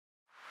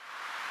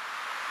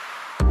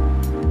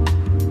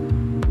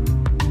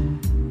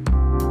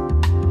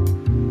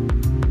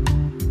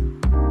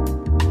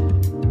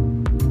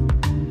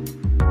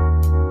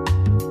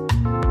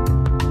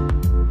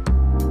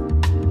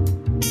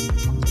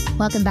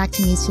Welcome back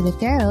to Muse to the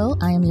Pharaoh.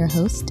 I am your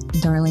host,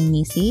 Darlene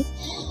Nisi.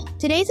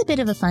 Today's a bit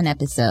of a fun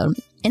episode.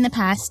 In the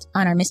past,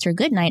 on our Mr.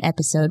 Goodnight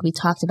episode, we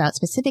talked about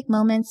specific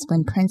moments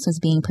when Prince was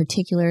being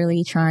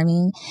particularly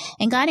charming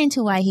and got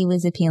into why he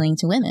was appealing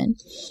to women.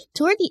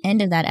 Toward the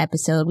end of that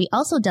episode, we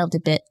also delved a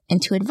bit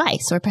into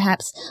advice or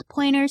perhaps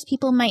pointers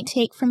people might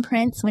take from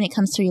Prince when it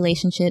comes to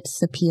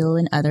relationships, appeal,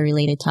 and other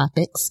related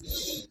topics.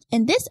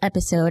 In this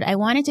episode, I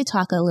wanted to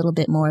talk a little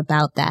bit more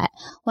about that.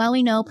 While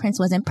we know Prince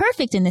wasn't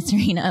perfect in this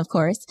arena, of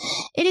course,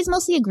 it is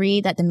mostly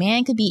agreed that the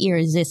man could be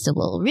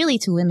irresistible, really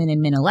to women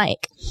and men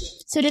alike.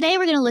 So today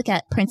we're going to look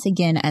at Prince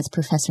again as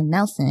Professor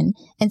Nelson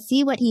and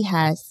see what he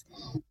has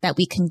that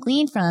we can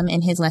glean from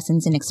in his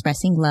lessons in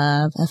expressing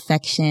love,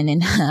 affection,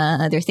 and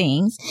other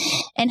things,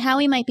 and how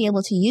we might be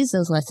able to use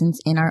those lessons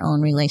in our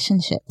own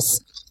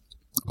relationships.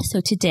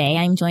 So today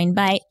I'm joined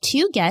by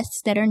two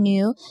guests that are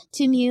new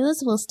to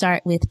Muse. We'll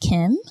start with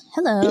Kim.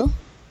 Hello.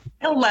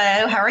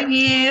 Hello. How are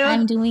you?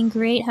 I'm doing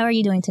great. How are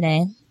you doing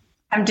today?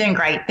 I'm doing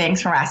great.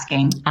 Thanks for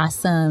asking.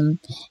 Awesome.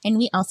 And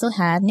we also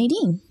have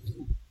Nadine.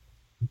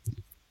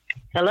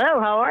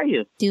 Hello, how are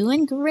you?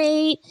 Doing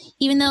great,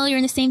 even though you're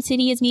in the same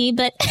city as me,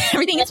 but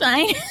everything is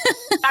fine.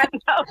 I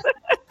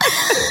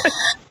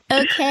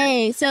know.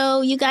 Okay,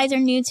 so you guys are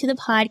new to the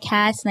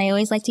podcast, and I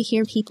always like to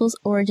hear people's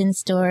origin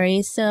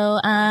stories. So,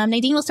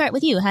 Nadine, we'll start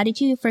with you. How did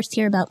you first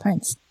hear about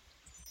Prince?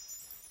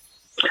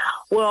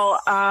 Well,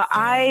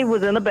 I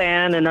was in a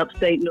band in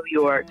upstate New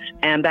York,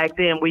 and back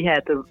then we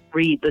had to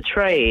read the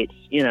trades.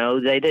 You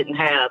know, they didn't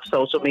have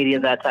social media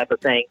and that type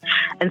of thing.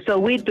 And so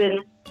we'd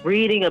been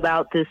reading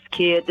about this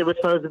kid that was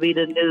supposed to be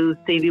the new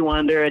Stevie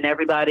Wonder, and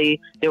everybody,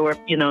 there were,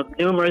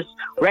 numerous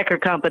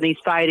record companies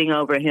fighting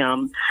over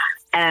him.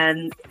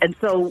 And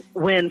so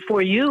when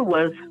For You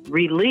was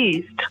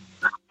released,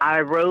 I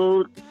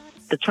rode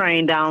the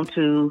train down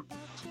to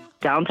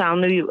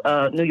downtown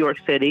New York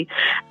City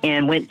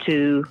and went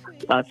to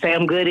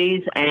Sam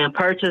Goody's and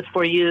purchased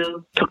For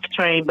You, took the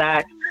train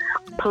back,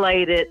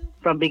 played it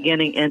from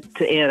beginning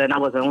to end, and I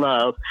was in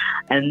love.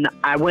 And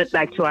I went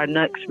back to our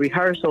next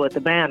rehearsal at the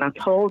band. I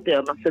told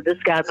them, I said,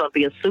 this guy's going to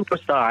be a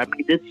superstar. I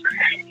mean,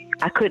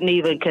 I couldn't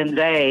even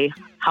convey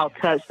how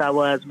touched I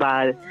was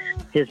by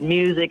his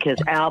music, his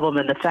album,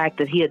 and the fact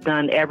that he had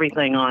done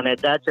everything on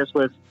it. That just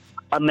was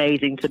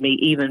amazing to me,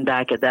 even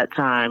back at that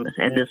time.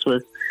 And this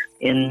was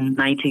in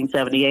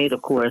 1978,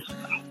 of course.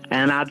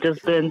 And I've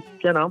just been,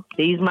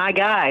 he's my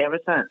guy ever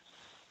since.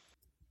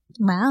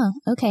 Wow.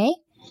 Okay.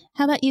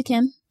 How about you,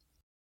 Kim?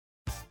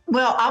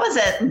 Well, I was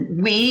a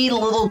wee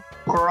little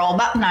girl,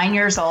 about 9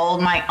 years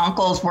old. My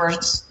uncles were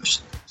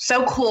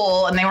so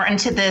cool, and they were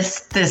into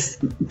this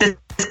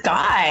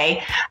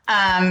guy,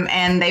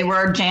 and they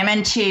were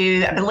jamming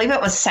to, I believe it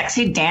was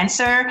Sexy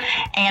Dancer.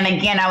 And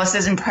again, I was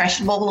this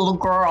impressionable little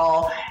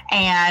girl,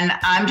 and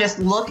I'm just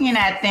looking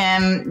at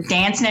them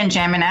dancing and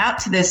jamming out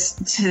to this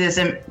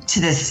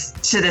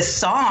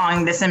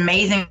song, this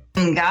amazing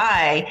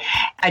guy.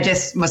 I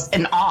just was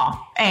in awe.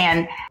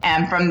 And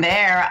from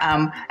there,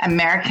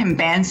 American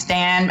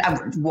Bandstand, I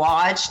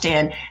watched,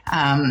 and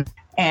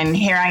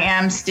here I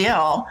am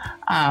still.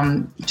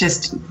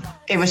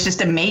 It was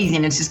just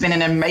amazing. It's just been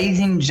an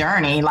amazing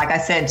journey. Like I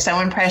said, so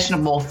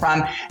impressionable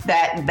from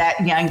that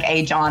young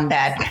age on,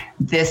 that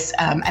this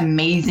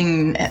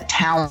amazing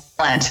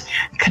talent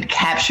could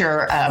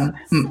capture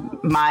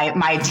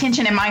my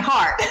attention and my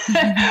heart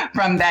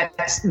from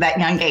that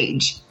young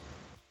age.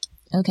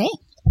 Okay,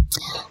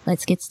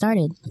 let's get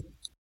started.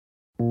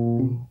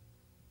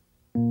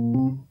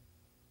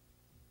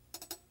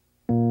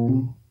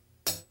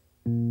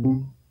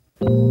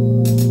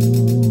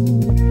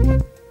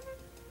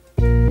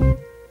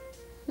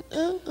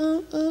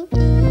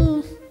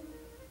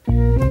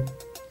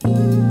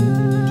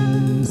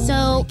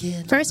 So,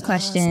 first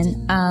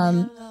question.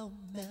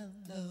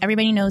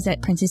 Everybody knows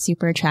that Prince is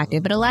super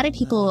attractive, but a lot of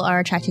people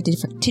are attracted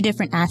to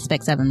different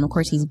aspects of him. Of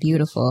course, he's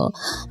beautiful,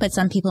 but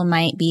some people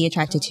might be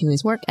attracted to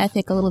his work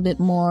ethic a little bit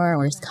more,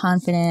 or his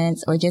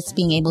confidence, or just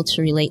being able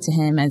to relate to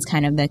him as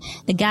kind of the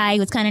guy who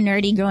was kind of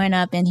nerdy growing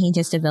up, and he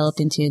just developed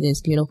into this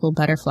beautiful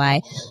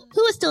butterfly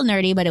who was still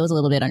nerdy, but it was a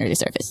little bit under the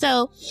surface.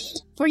 So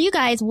for you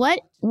guys,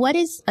 what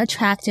is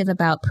attractive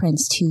about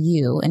Prince to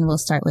you? And we'll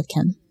start with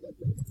Kim.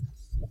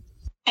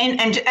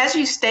 And as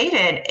you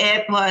stated,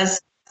 it was,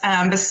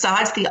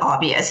 besides the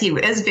obvious, he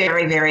is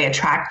very, very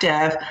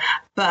attractive,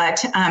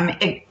 but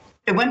it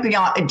went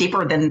beyond,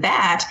 deeper than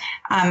that.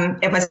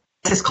 It was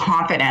his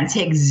confidence.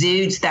 He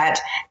exudes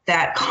that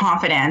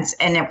confidence,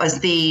 and it was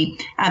the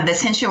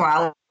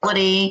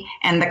sensuality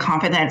and the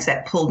confidence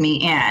that pulled me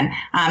in.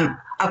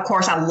 Of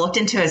course, I looked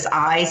into his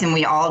eyes, and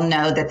we all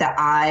know that the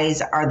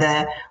eyes are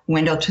the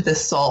window to the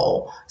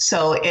soul.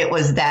 So it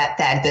was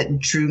that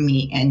drew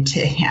me into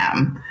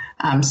him.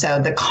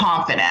 So the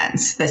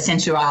confidence, the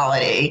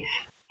sensuality,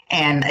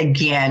 and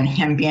again,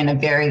 him being a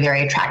very,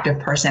 very attractive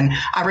person.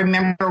 I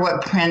remember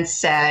what Prince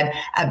said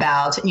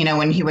about,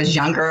 when he was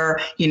younger,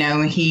 he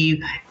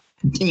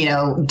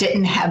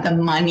didn't have the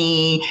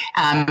money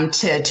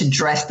to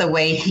dress the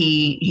way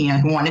he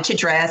wanted to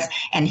dress.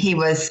 And he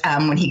was,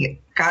 when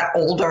he got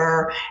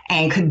older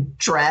and could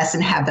dress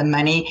and have the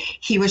money,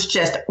 he was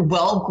just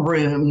well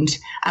groomed,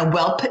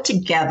 well put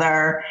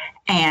together,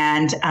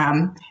 and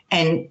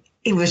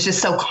he was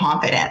just so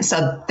confident.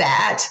 So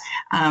that,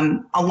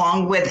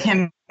 along with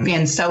him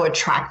being so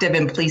attractive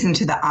and pleasing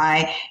to the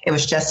eye, it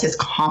was just his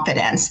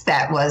confidence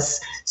that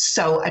was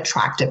so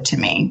attractive to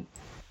me.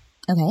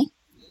 Okay.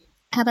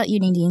 How about you,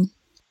 Nadine?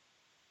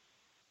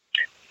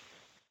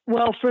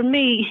 Well, for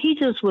me, he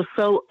just was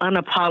so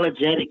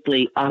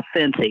unapologetically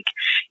authentic.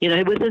 You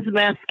know, with his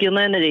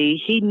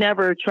masculinity, he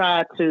never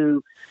tried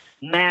to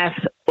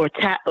mask or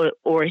tap,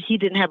 or he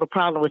didn't have a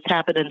problem with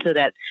tapping into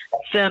that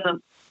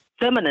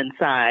feminine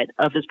side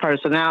of his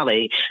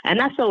personality. And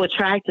that's so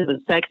attractive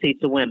and sexy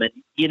to women.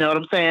 You know what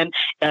I'm saying?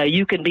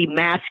 You can be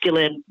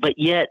masculine, but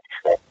yet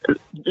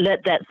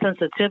let that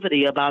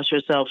sensitivity about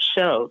yourself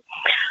show.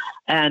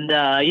 And,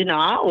 you know,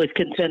 I always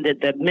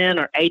contended that men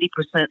are 80%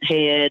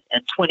 head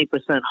and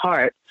 20%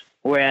 heart,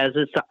 whereas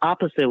it's the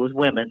opposite with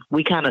women.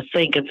 We kind of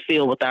think and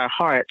feel with our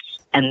hearts.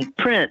 And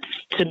Prince,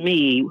 to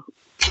me,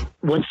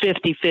 was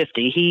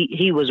 50-50.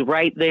 He was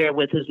right there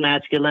with his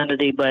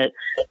masculinity, but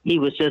he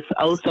was just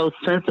so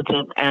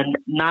sensitive and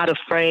not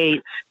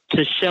afraid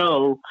to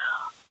show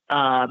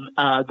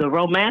the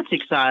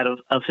romantic side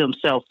of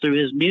himself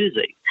through his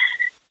music.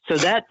 So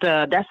that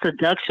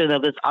seduction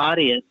of his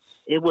audience,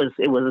 it was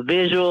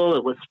visual,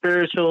 it was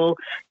spiritual,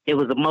 it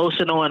was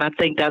emotional, and I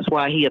think that's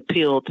why he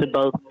appealed to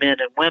both men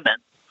and women.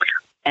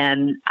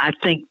 And I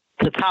think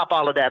to top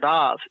all of that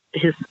off,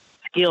 his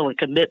skill and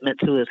commitment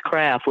to his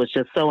craft was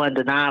just so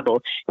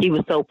undeniable. He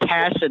was so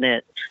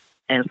passionate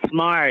and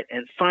smart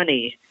and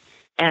funny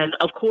and,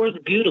 of course,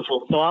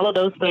 beautiful. So all of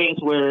those things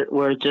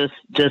were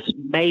just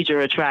major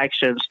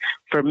attractions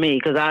for me,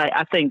 because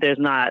I think there's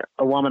not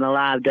a woman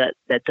alive that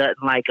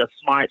doesn't like a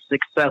smart,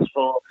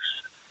 successful,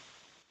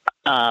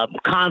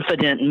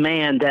 confident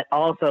man that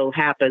also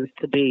happens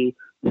to be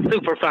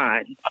super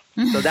fine.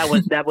 So that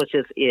was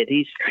just it.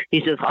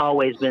 He's just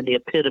always been the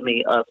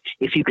epitome of,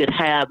 if you could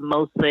have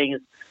most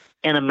things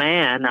in a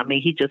man, I mean,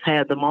 he just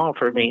had them all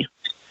for me.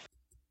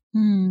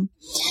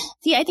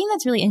 See, I think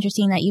that's really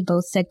interesting that you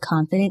both said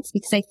confidence,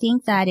 because I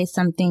think that is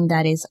something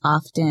that is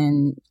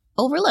often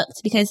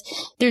overlooked, because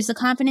there's a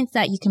confidence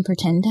that you can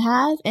pretend to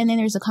have, and then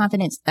there's a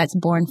confidence that's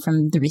born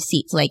from the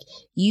receipts. Like,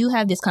 you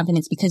have this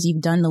confidence because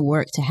you've done the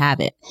work to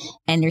have it,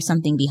 and there's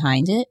something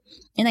behind it.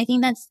 And I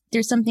think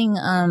there's something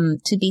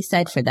to be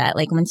said for that.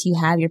 Like, once you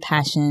have your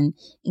passion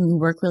and you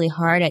work really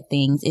hard at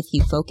things, if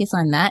you focus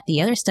on that,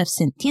 the other stuff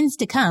tends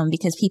to come,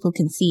 because people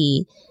can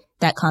see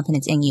that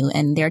confidence in you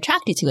and they're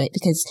attracted to it,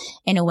 because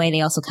in a way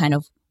they also kind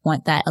of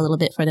want that a little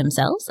bit for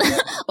themselves.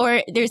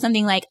 Or there's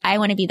something like, I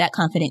want to be that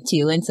confident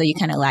too. And so you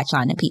kind of latch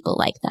on to people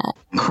like that.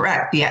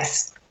 Correct.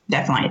 Yes,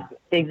 definitely.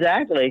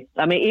 Exactly.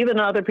 I mean, even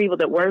other people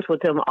that worked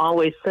with him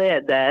always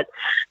said that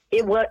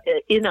it was,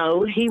 you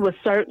know, he was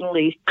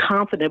certainly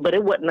confident, but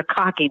it wasn't a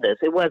cockiness.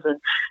 It was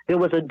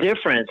a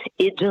difference.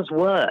 It just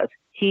was.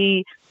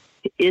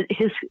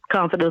 His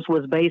confidence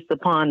was based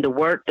upon the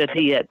work that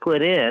he had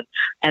put in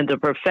and the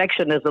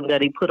perfectionism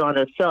that he put on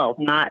himself,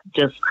 not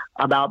just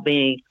about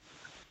being,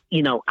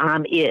 you know,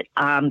 I'm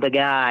the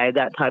guy,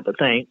 that type of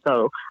thing.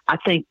 So I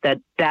think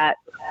that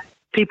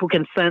people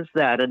can sense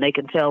that, and they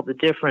can tell the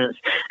difference,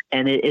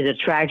 and it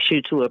attracts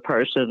you to a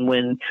person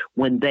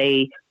when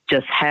they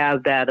just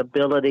have that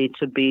ability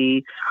to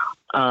be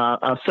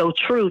so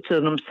true to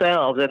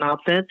themselves and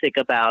authentic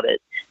about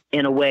it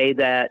in a way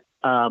that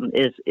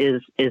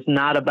is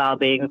not about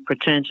being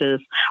pretentious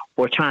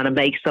or trying to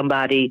make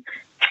somebody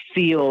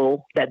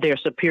feel that they're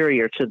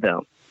superior to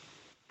them.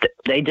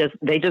 They just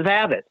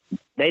have it.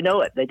 They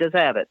know it. They just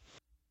have it.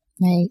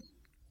 Right.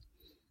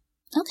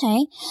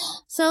 Okay.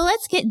 So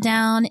let's get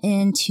down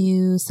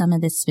into some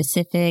of the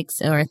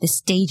specifics or the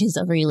stages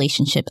of a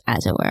relationship,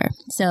 as it were.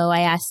 So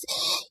I asked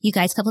you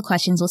guys a couple of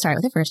questions. We'll start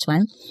with the first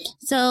one.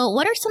 So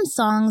what are some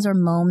songs or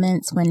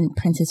moments when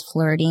Prince is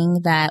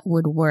flirting that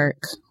would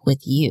work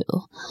with you?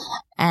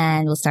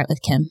 And we'll start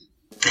with Kim.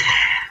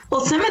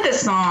 Well, some of the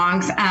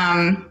songs,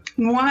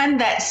 one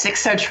that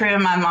sticks so true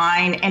in my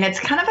mind, and it's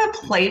kind of a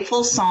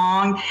playful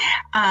song,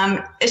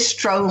 is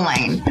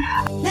Strolling.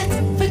 Let's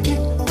forget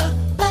about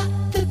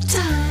the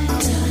time.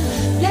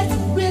 Let's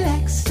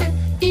relax and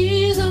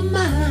ease our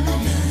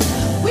mind.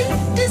 We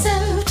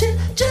deserve to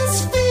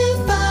just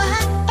feel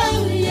fine.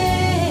 Oh, yeah.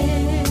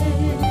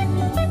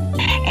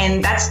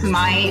 And that's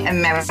my,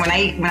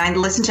 when I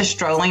listen to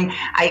Strolling,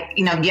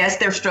 yes,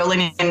 they're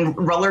strolling and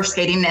roller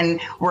skating and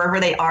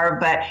wherever they are,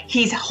 but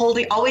he's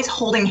always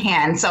holding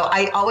hands. So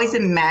I always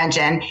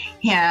imagine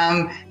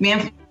him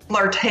being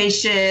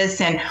flirtatious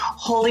and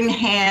holding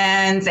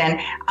hands. And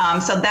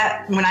so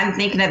that when I'm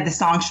thinking of the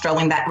song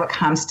Strolling, that's what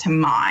comes to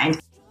mind.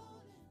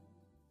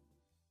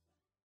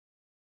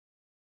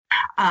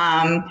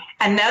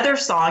 Another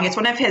song, it's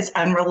one of his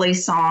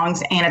unreleased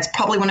songs, and it's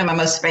probably one of my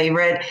most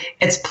favorite.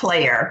 It's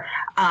Player.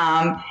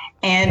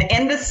 And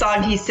in the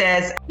song, he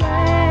says, If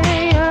I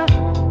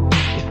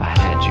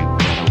had you,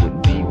 but I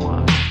wouldn't be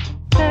one.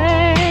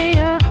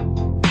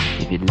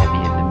 If you'd let me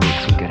in the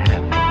mix, we could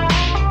have fun.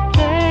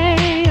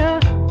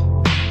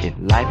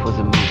 life was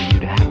a movie,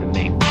 you'd have the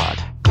main part.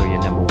 Girl,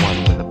 you're number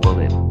one with a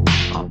bullet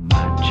on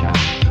my chart.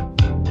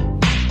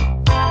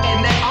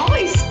 And that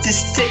always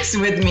just sticks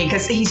with me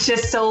because he's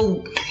just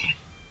so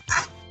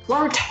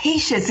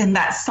flirtatious in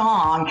that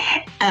song.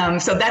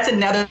 So that's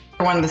another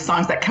one of the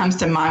songs that comes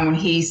to mind when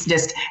he's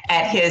just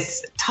at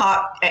his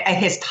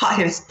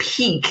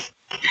peak.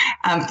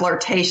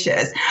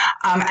 Flirtatious.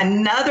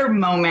 Another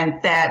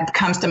moment that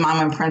comes to mind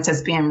when Prince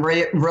is being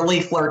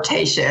really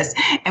flirtatious,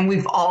 and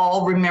we've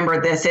all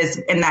remembered this, is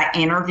in that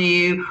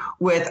interview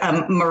with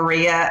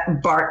Maria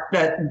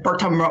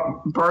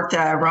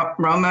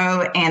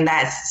Romo and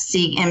that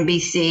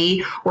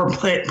CNBC where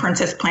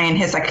Prince is playing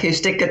his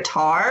acoustic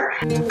guitar.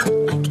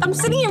 I'm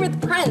sitting here with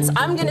Prince.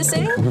 I'm going to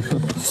sing.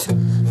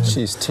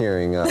 She's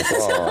tearing up.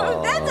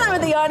 So that's not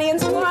what the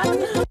audience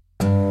wants.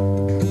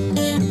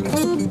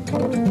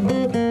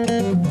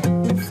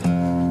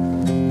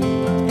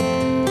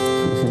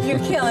 You're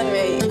killing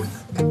me.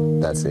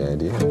 That's the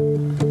idea.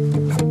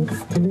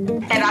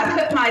 And I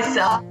put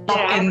myself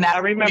in that. I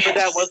remember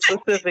that one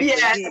specifically.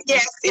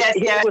 Yes.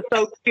 He was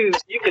so cute.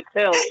 You could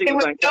tell she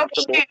was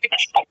uncomfortable.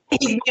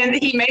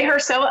 He made her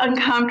so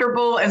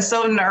uncomfortable and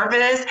so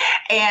nervous.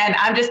 And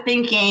I'm just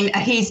thinking,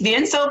 he's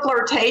been so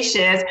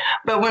flirtatious.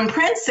 But when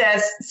Prince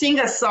says, sing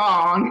a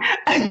song,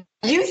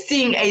 you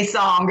sing a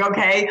song,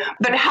 okay?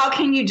 But how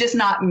can you just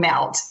not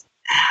melt?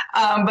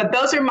 But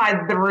those are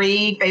my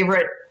three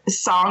favorite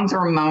songs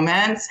or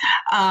moments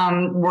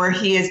where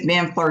he has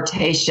been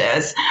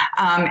flirtatious,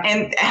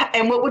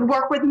 and what would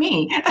work with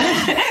me.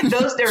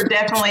 Those are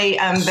definitely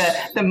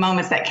the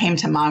moments that came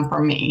to mind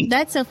for me.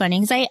 That's so funny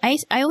because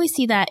I always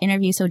see that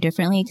interview so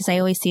differently because I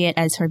always see it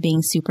as her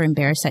being super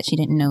embarrassed that she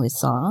didn't know his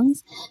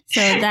songs. So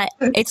that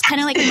it's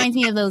kind of like reminds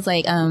me of those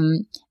like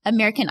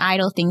American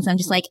Idol things. I'm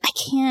just like I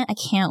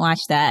can't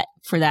watch that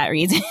for that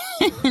reason.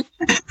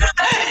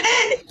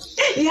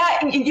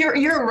 Yeah,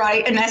 you're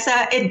right,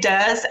 Anessa. It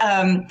does.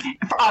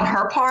 On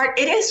her part,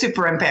 it is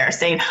super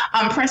embarrassing.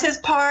 On Prince's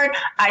part,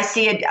 I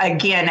see it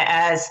again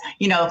as,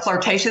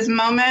 flirtatious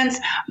moments.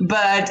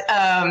 But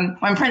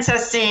when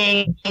Princess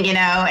sings,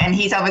 and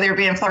he's over there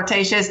being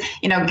flirtatious,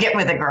 get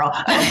with it, girl.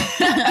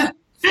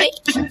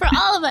 For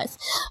all of us.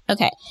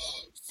 Okay.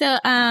 So,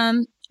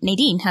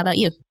 Nadine, how about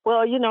you? Well,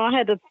 I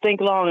had to think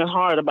long and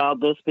hard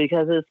about this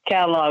because his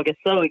catalog is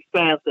so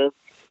expansive.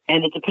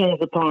 And it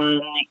depends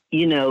upon,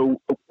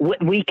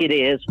 what week it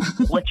is,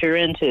 what you're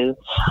into.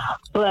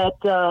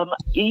 But, of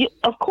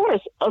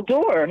course,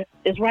 Adore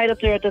is right up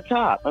there at the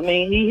top. I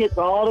mean, he hits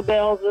all the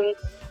bells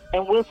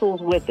and whistles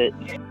with it.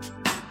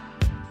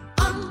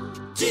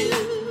 Until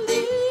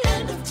the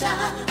end of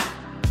time,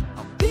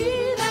 I'll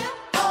be there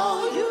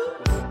for you.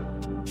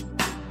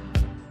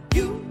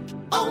 You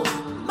own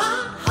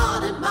my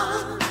heart and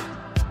mind.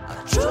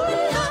 I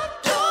truly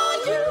adore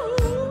you.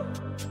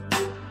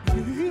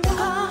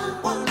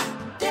 One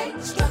day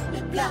struck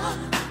me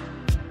blind.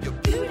 Your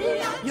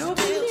beauty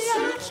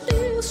I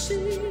still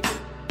see.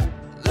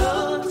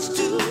 Love's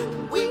too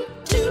weak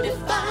to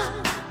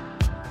define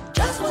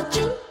just what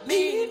you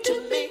mean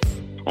to me.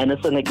 And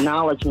it's an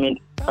acknowledgement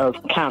of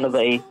kind of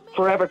a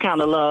forever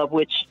kind of love,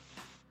 which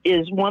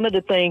is one of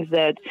the things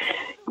that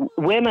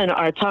women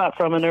are taught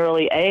from an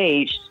early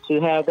age,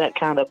 to have that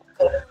kind of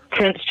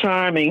Prince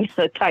Charming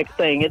type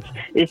thing.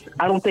 It's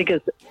I don't think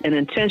it's an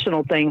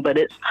intentional thing, but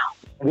it's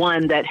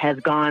one that has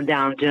gone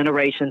down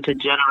generation to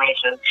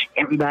generation.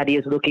 Everybody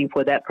is looking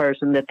for that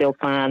person that they'll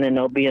find and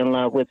they'll be in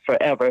love with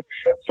forever.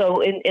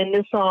 So in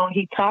this song,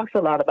 he talks a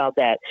lot about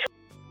that.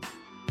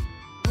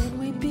 When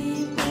we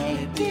be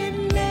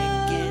making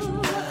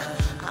love,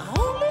 I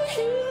only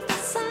hear the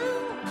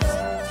sound.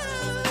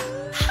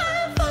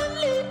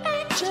 Heavenly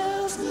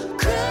angels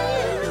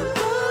crying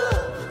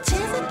above,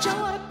 tears of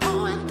joy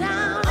pouring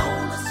down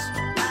on us.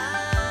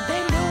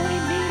 They know we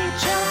need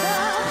each other.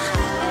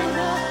 They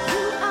know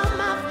you are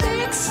my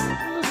fix.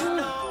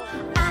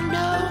 I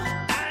know,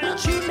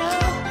 don't you know,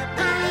 I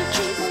ain't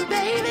cheating,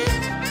 baby.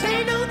 They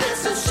know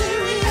this is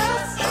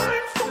serious. I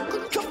ain't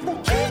fucking couple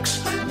kicks.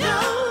 No,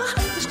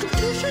 this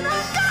confusion I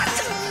got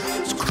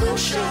is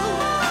crucial,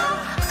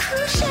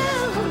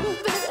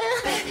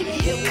 baby.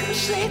 You can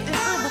say that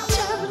I'm a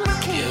terminal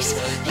case.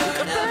 You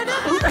can burn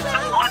up my I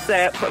want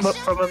that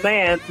from a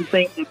man to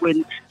think that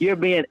when you're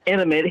being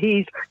intimate,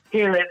 he's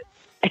hearing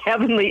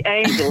heavenly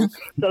angels.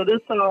 So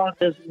this song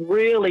just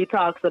really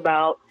talks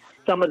about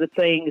some of the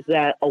things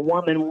that a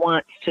woman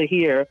wants to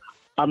hear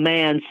a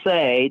man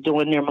say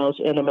during their most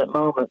intimate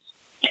moments.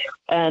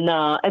 And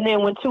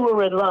then when two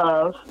are in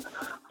love,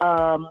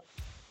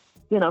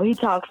 he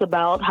talks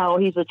about how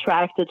he's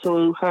attracted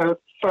to her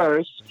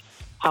first,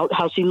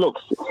 how she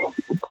looks.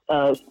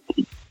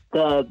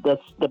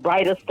 The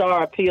brightest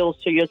star appeals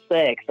to your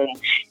sex,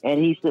 and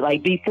he's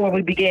like, before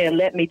we begin,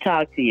 let me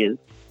talk to you.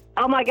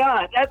 Oh my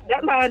God,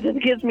 that line just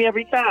gets me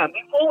every time.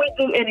 Before we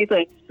do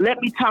anything, let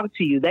me talk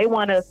to you. They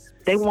want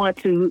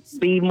to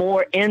be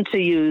more into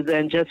you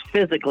than just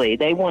physically.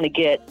 They want to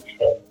get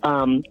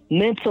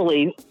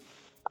mentally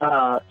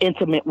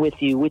intimate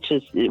with you, which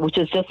is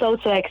just so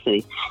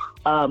sexy.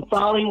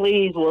 Falling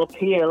leaves will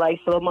appear like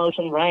slow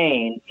motion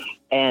rain,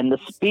 and the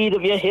speed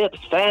of your hips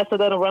faster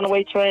than a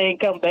runaway train.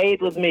 Come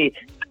bathe with me.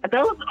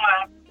 Those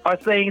are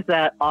things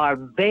that are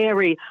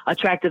very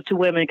attractive to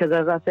women because,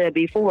 as I said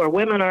before,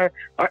 women are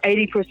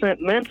 80%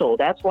 mental.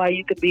 That's why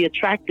you could be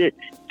attracted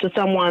to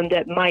someone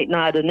that might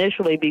not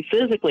initially be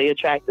physically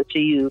attracted to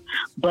you,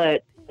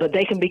 but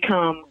they can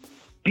become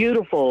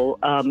beautiful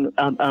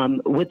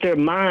with their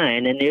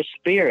mind and their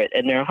spirit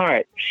and their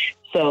heart.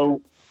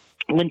 So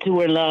When Two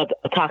Were in Love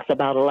talks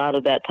about a lot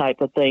of that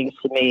type of things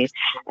to me.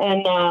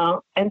 And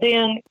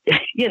then,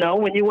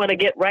 when you want to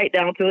get right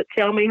down to it,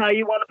 tell me how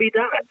you want to be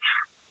done.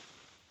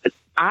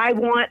 I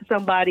want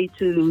somebody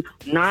to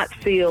not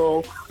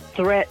feel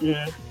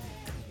threatened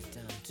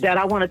that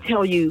I want to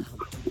tell you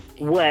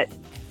what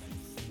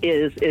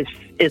is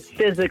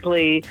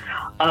physically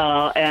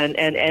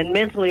and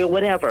mentally or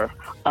whatever.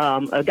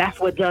 That's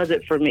what does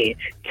it for me.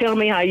 Tell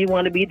me how you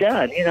want to be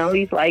done.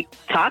 He's like,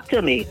 talk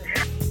to me.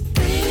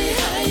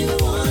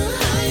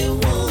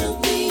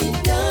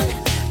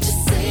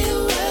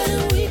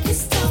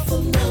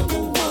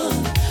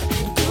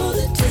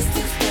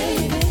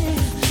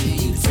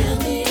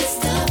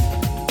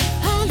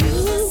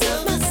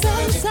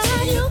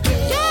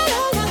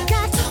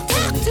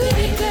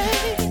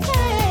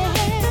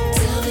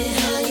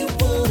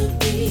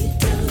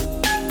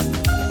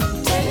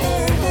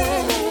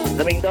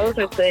 Those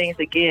are things,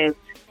 again,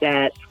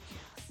 that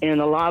in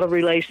a lot of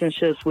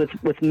relationships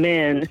with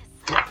men,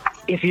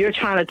 if you're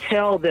trying to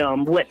tell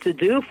them what to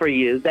do for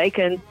you, they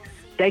can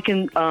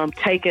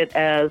take it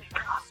as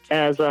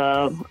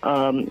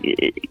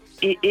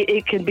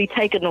it can be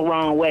taken the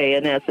wrong way,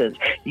 in essence,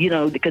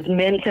 because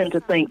men tend to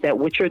think that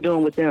what you're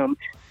doing with them,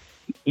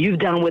 you've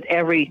done with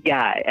every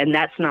guy, and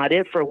that's not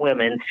it for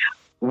women.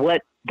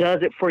 What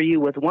does it for you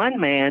with one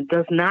man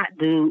does not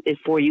do it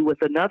for you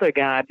with another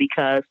guy,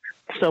 because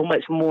so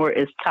much more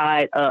is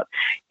tied up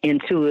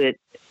into it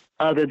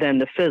other than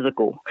the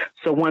physical.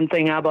 So one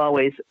thing I've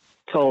always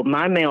told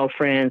my male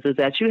friends is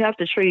that you have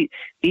to treat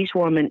each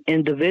woman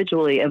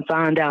individually and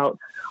find out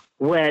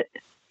what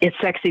is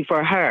sexy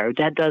for her.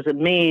 That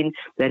doesn't mean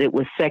that it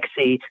was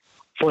sexy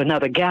for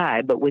another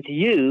guy, but with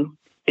you,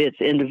 it's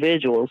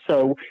individual.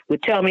 So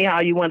with Tell Me How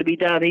You Want to Be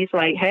Done, he's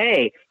like,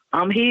 hey,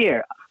 I'm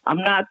here.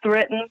 I'm not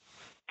threatened.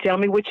 Tell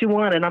me what you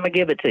want, and I'm going to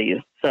give it to you.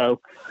 So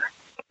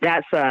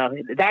that's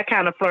that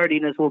kind of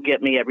flirtiness will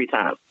get me every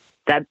time.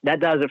 That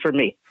does it for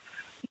me.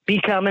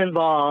 Become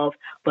involved,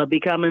 but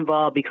become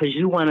involved because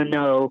you want to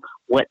know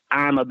what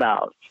I'm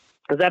about.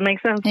 Does that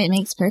make sense? It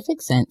makes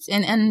perfect sense.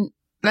 And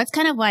that's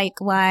kind of like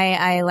why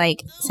I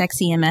like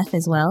Sexy MF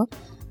as well,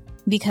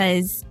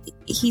 because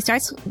he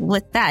starts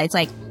with that. It's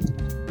like,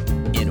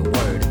 in a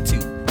word or two,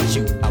 what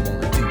you I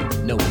want to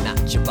do. No,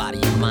 not your body,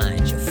 your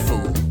mind, you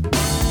fool.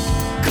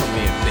 Come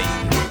here,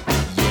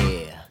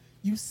 baby. Yeah.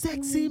 You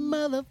sexy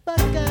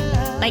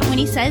motherfucker. Like when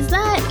he says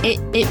that,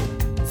 it's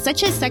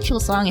such a sexual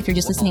song if you're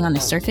just listening on the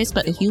surface,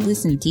 but if you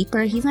listen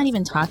deeper, he's not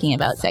even talking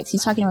about sex.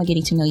 He's talking about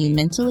getting to know you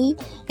mentally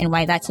and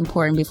why that's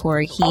important before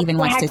he even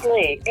wants to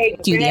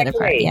do the other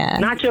part. Yeah.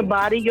 Not your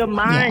body, your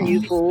mind,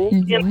 you fool.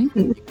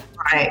 Mm-hmm.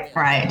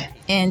 Right.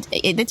 And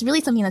it's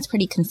really something that's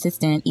pretty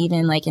consistent,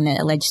 even like in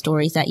the alleged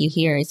stories that you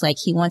hear. It's like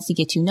he wants to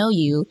get to know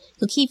you.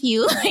 He'll keep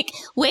you like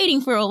waiting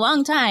for a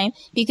long time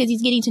because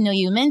he's getting to know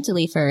you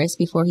mentally first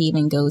before he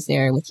even goes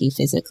there with you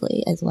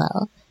physically as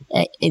well.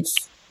 It's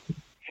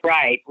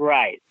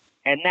right.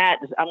 And that,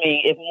 I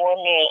mean, if more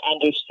men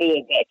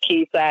understood that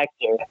key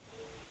factor,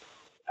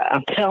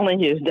 I'm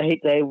telling you,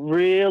 they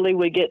really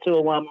would get to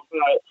a woman's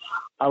heart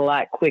a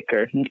lot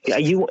quicker.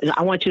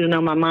 I want you to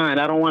know my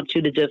mind. I don't want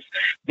you to just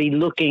be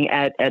looking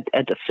at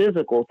the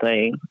physical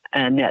thing.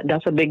 And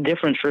that's a big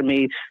difference for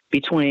me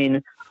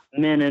between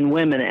men and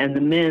women. And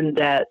the men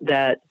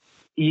that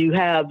you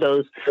have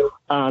those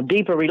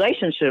deeper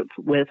relationships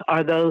with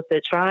are those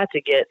that try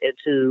to get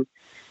into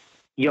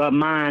your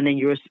mind and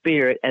your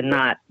spirit and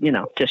not,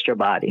 just your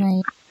body.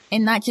 Right.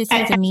 And not just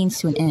as a means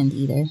to an end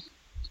either.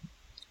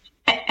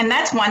 And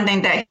that's one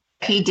thing that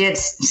he did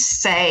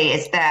say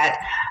is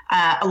that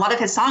a lot of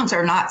his songs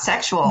are not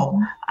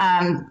sexual.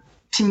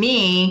 To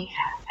me,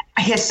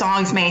 his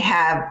songs may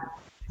have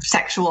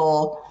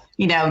sexual,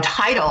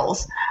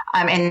 titles.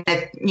 And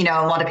if,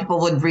 a lot of people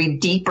would read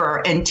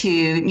deeper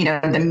into,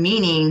 the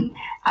meaning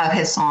of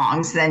his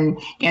songs than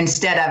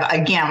instead of,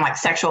 again, like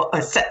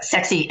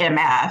sexy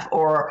MF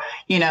or,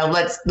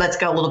 let's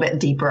go a little bit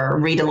deeper,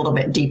 read a little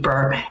bit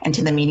deeper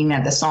into the meaning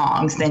of the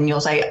songs. Then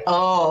you'll say,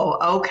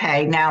 oh,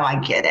 okay, now I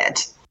get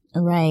it.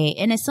 Right.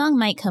 And a song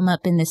might come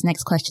up in this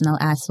next question I'll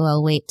ask, so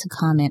I'll wait to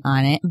comment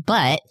on it.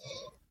 But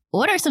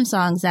what are some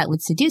songs that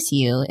would seduce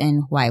you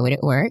and why would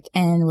it work?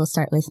 And we'll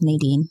start with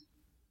Nadine.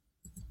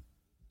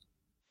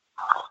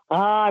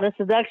 The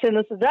seduction.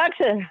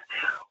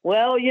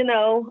 Well,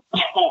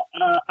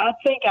 I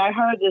think I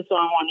heard this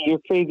on one of your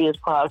previous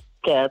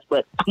podcasts,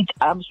 but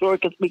I'm sure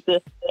it can speak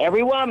to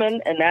every woman,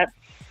 and that's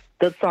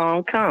the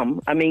song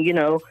Come. I mean,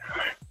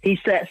 he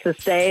sets the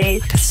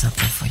stage. Got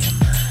something for your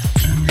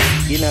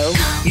mind. You know,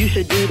 you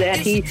should do that.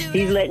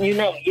 He's letting you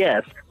know,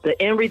 yes, the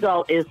end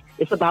result is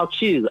it's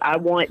about you. I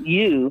want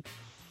you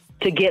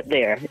to get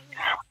there.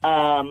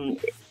 And,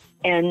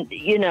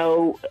 you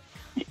know,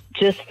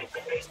 just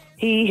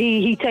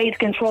he takes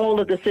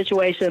control of the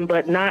situation,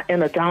 but not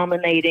in a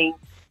dominating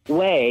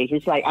way.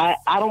 He's like, I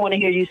don't want to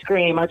hear you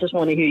scream. I just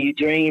want to hear you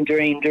dream,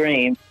 dream,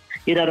 dream.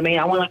 You know what I mean?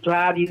 I want to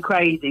drive you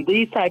crazy.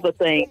 These type of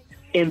things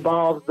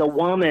involves the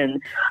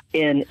woman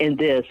in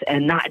this,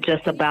 and not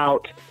just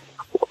about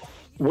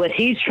what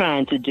he's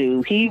trying to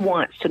do. He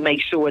wants to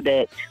make sure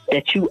that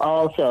you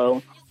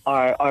also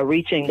are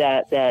reaching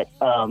that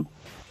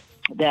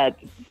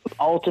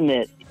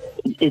ultimate,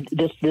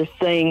 this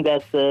thing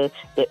that's the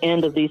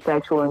end of these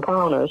sexual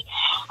encounters.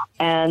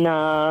 And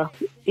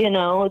you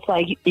know, it's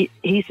like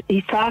he's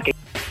talking.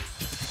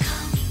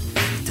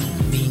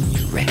 Don't mean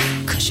you wreck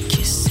 'cause you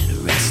kiss in a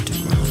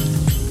restaurant.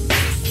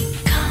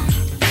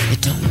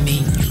 It don't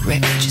mean you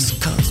wreck just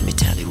 'cause me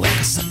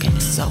tallywhacker sucking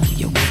is all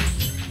you want.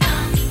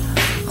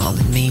 All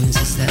it means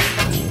is that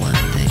the one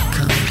that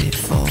come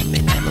before me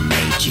never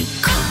made you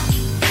come.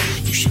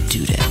 You should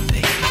do that,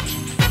 baby.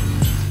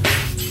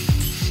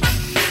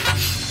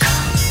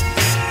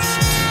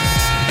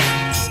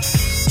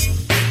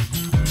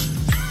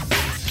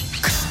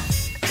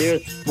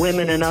 There's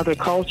women in other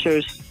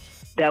cultures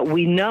that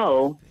we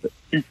know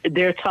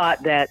they're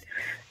taught that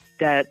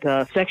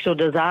sexual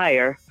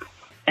desire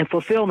and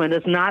fulfillment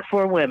is not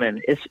for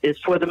women; it's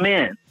for the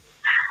men.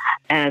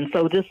 And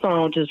so this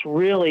song just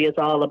really is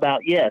all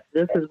about, yes,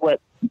 this is what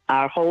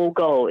our whole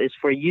goal is,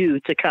 for you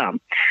to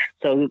come.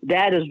 So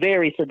that is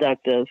very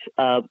seductive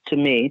to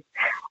me.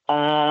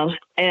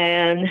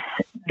 And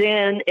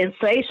then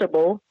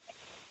Insatiable,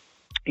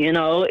 you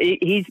know,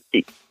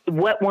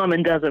 what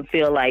woman doesn't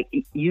feel like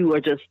you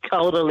are just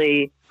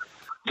totally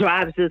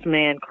drives this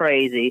man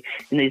crazy?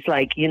 And it's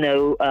like, you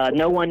know,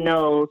 no one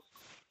knows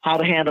how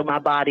to handle my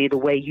body the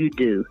way you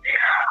do.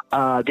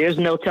 There's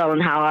no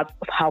telling how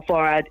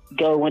far I'd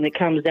go when it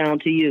comes down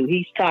to you.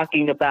 He's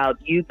talking about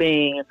you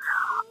being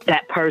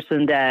that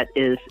person that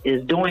is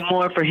doing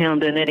more for him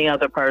than any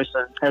other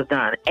person has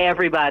done.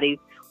 Everybody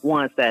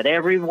wants that.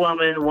 Every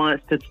woman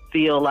wants to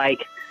feel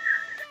like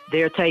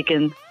they're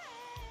taking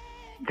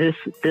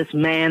this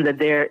man that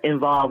they're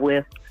involved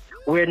with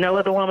where no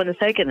other woman is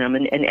taking him.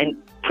 And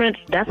Prince,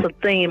 that's a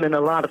theme in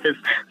a lot of his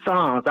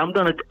songs. I'm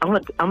gonna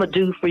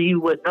do for you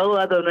what no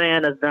other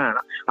man has done.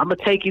 I'm gonna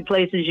take you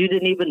places you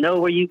didn't even know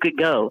where you could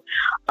go.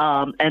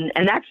 And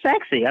that's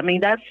sexy. I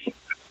mean, that's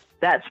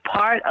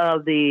part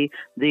of the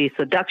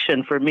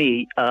seduction for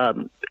me.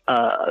 That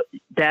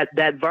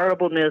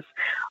verbalness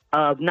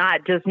of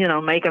not just, you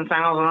know, making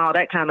sounds and all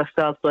that kind of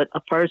stuff, but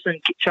a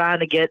person trying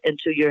to get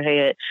into your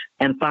head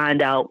and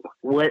find out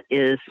what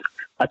is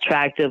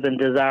attractive and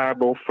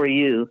desirable for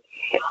you.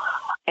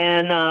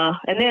 And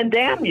then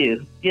Damn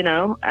You, you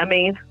know, I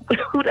mean,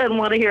 who doesn't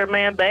want to hear a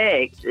man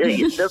beg?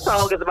 The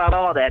song is about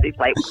all that. It's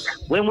like,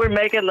 when we're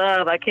making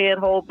love, I can't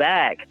hold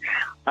back.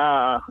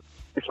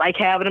 It's like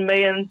having a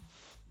million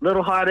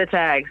little heart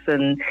attacks.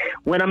 And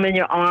when I'm in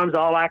your arms,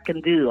 all I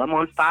can do, I'm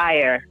on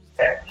fire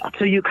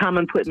until you come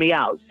and put me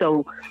out.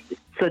 So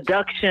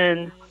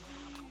seduction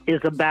is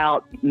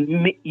about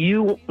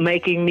you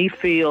making me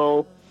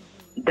feel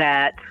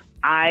that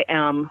I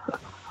am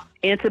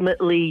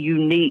intimately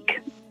unique.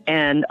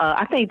 And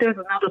I think there's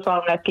another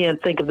song, I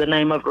can't think of the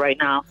name of it right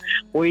now,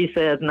 where he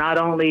says not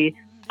only,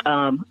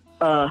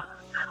 I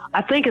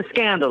think it's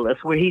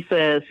Scandalous, where he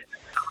says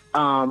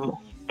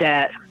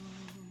that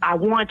I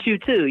want you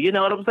too. You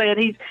know what I'm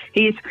saying?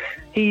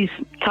 He's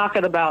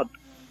talking about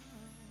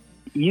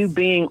you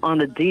being on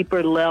a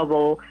deeper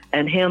level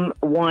and him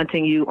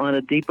wanting you on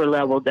a deeper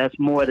level that's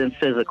more than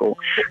physical.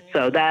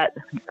 So that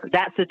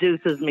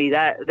seduces me.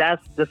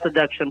 That's the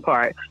seduction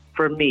part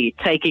for me,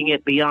 taking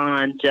it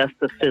beyond just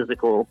the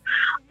physical.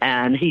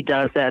 And he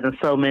does that in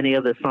so many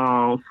of the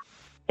songs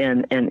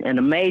in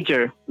a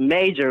major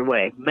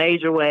way,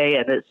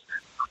 and it's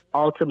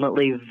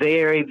ultimately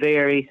very,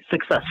 very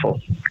successful.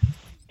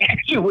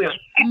 You will.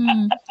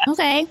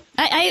 Okay.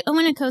 I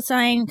want to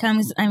co-sign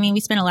we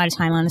spent a lot of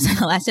time on this in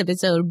the last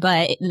episode,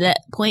 but the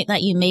point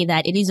that you made,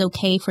 that it is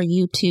okay for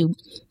you to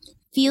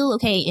feel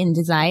okay in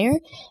desire,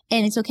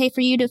 and it's okay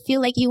for you to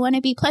feel like you want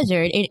to be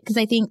pleasured. Because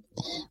I think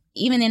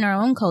even in our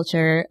own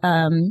culture,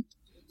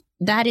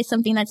 that is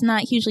something that's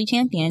not hugely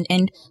championed.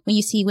 And when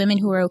you see women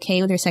who are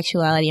okay with their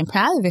sexuality and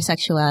proud of their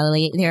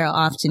sexuality, they're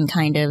often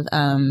kind of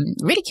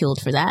ridiculed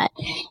for that.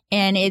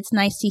 And it's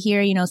nice to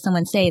hear, you know,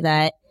 someone say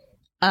that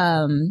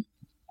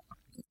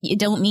it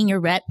don't mean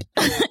your rep.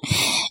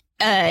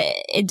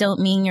 It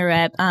don't mean your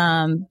rep.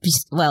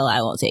 Well,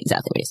 I won't say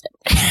exactly what he said,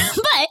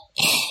 but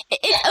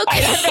it's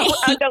okay.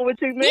 I know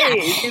what you mean. Yeah,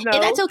 you know,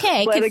 that's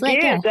okay. But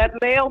again, that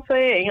male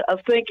thing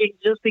of thinking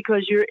just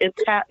because you're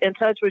in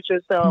touch with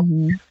yourself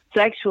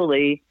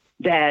sexually,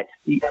 that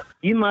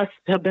you must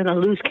have been a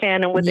loose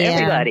cannon with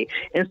everybody,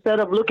 instead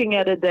of looking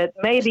at it that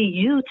maybe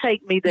you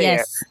take me there.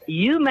 Yes.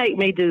 You make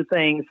me do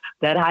things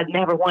that I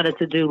never wanted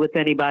to do with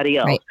anybody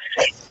else.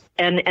 Right.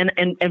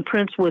 And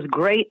Prince was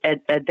great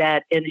at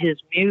that in his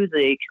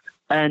music,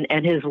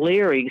 and his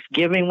lyrics,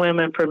 giving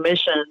women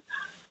permission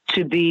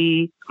to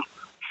be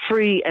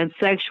free and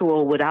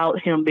sexual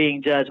without him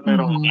being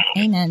judgmental.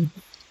 Amen.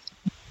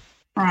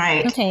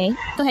 Right. Okay.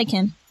 Go ahead,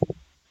 Kim.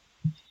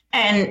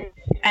 And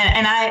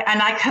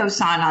I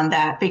co-sign on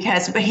that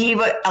because he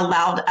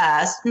allowed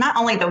us, not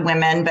only the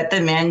women, but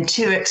the men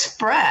to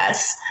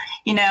express,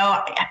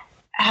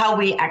 how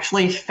we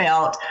actually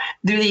felt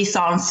through these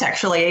songs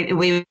sexually.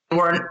 We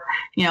weren't,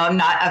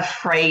 not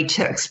afraid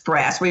to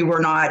express. We were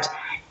not,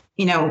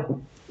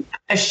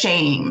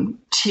 ashamed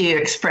to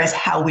express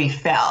how we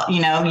felt.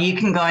 You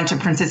can go into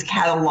Prince's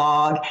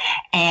catalog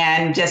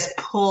and just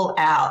pull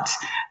out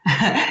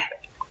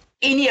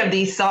any of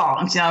these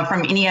songs,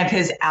 from any of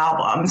his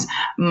albums.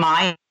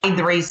 My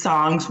 3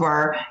 songs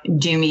were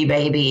Do Me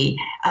Baby,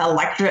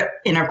 Electric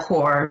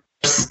Intercourse,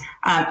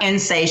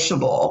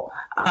 Insatiable.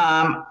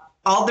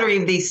 All 3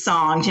 of these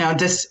songs,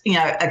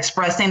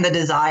 expressing the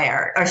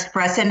desire,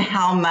 expressing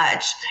how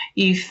much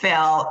you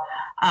felt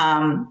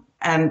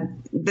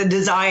the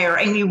desire,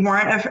 and you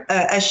weren't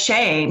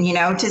ashamed,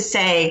 to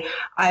say,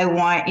 I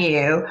want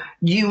you,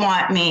 you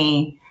want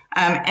me.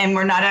 And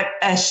we're not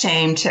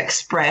ashamed to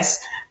express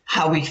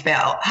how we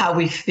felt, how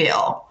we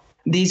feel.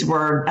 These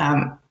were,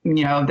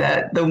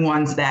 the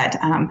ones that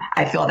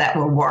I feel that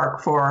will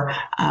work for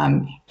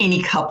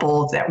any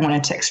couple that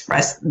wanted to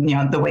express,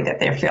 the way that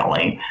they're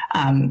feeling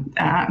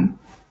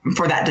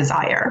for that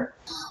desire.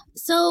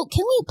 So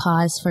can we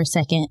pause for a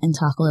second and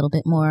talk a little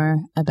bit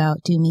more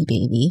about Do Me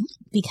Baby?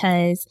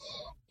 Because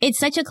it's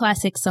such a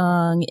classic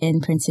song in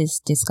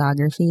Prince's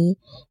discography,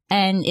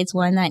 and it's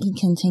one that he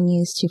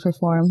continues to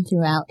perform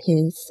throughout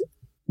his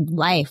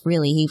life,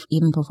 really. He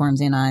even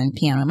performs it on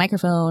piano and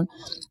microphone,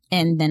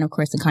 and then, of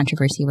course, the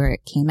controversy where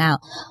it came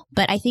out.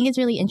 But I think it's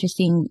really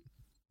interesting,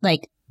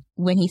 like,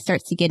 when he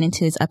starts to get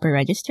into his upper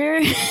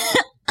register,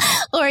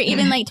 or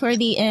even, like, toward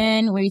the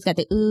end where he's got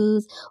the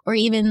oohs, or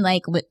even,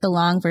 like, with the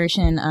long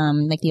version,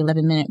 like the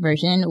 11-minute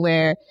version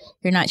where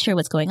you're not sure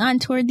what's going on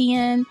toward the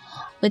end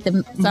with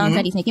the songs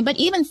that he's making. But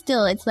even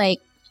still, it's like,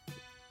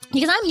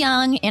 because I'm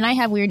young and I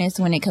have weirdness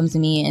when it comes to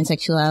me and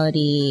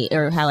sexuality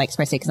or how I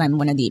express it because I'm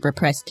one of the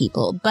repressed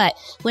people. But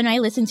when I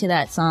listen to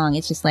that song,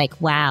 it's just like,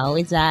 wow,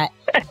 is that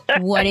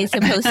what it's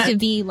supposed to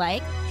be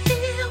like?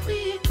 Here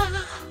we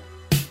are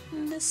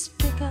in this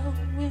big old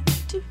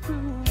empty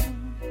room,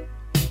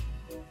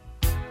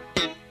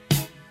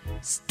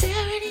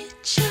 staring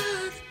each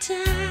other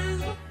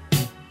down.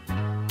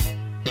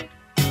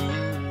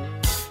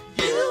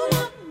 You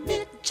want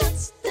me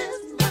just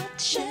as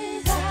much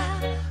as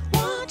I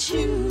want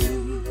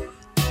you.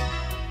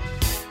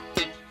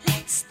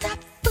 Let's stop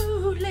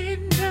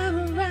fooling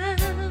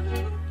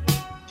around.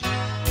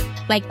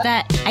 Like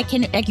that,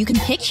 you can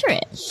picture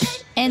it.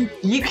 And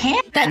you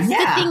can. That's the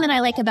thing that I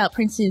like about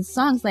Prince's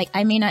songs. Like,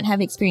 I may not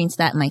have experienced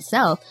that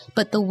myself,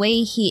 but the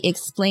way he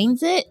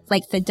explains it,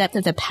 like the depth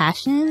of the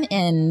passion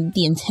and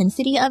the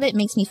intensity of it,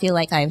 makes me feel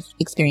like I've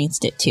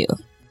experienced it too.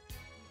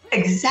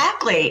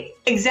 Exactly.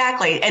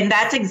 And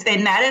that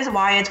is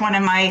why it's one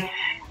of my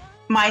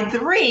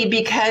 3,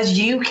 because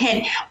you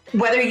can,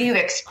 whether you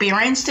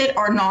experienced it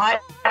or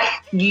not,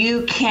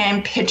 you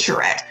can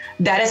picture it.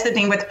 That is the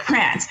thing with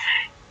Prince.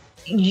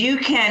 You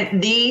can,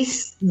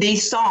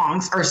 these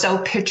songs are so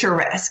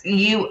picturesque.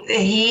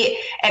 He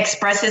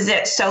expresses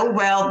it so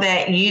well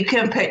that you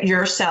can put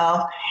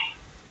yourself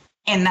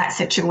in that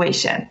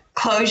situation.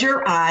 Close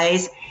your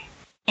eyes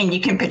and you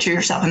can picture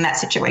yourself in that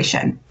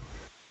situation.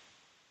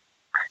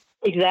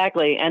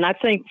 Exactly. And I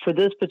think for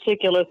this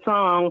particular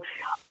song,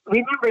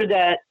 remember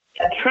that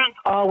Prince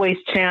always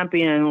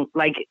championed,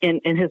 like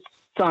in his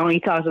song, he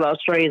talks about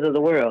strays of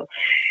the world.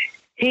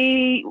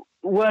 He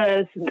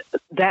was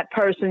that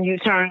person you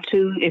turn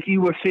to if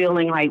you were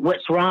feeling like,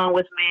 what's wrong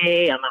with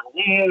me? Am I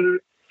weird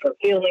for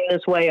feeling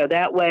this way or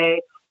that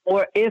way?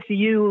 Or if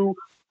you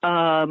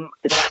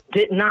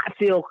did not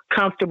feel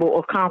comfortable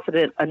or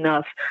confident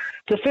enough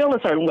to feel a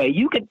certain way,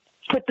 you could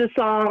put the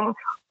song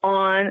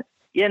on,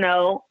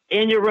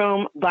 in your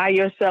room by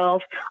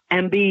yourself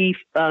and be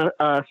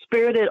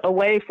spirited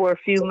away for a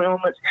few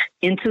moments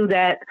into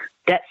that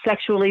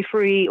sexually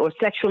free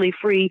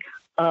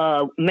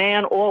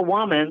man or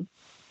woman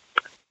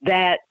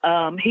that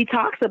he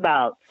talks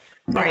about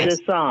in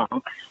this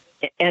song.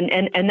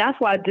 And that's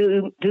why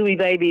Do Me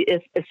Baby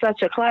is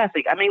such a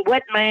classic. I mean,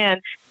 what man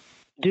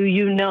do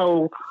you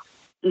know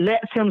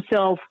lets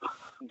himself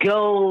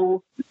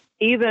go,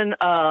 even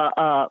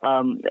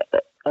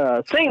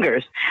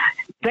singers,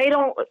 they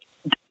don't.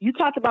 You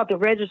talked about the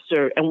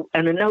register and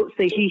the notes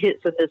that he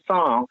hits in this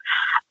song,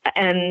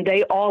 and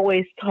they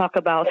always talk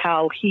about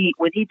how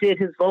when he did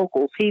his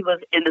vocals, he was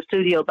in the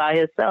studio by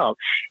himself.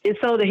 It's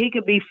so that he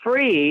could be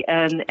free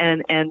and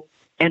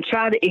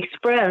try to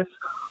express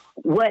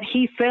what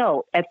he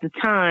felt at the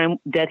time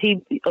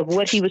of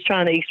what he was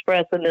trying to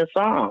express in this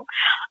song.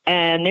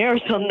 And there are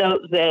some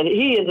notes that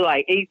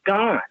he's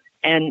gone.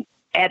 And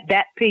at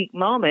that peak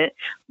moment,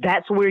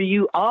 that's where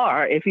you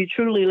are. If you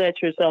truly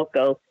let yourself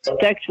go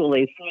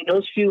sexually, for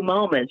those few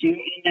moments, you're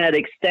in that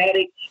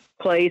ecstatic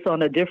place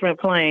on a different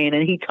plane.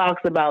 And he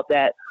talks about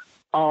that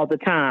all the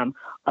time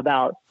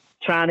about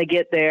trying to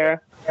get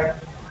there.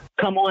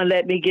 Come on,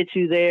 let me get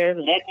you there.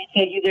 Let me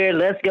take you there.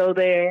 Let's go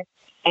there.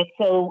 And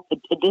so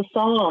this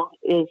song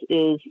is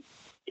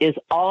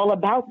all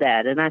about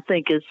that. And I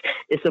think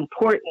it's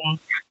important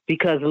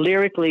because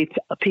lyrically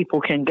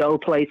people can go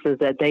places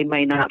that they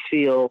may not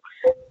feel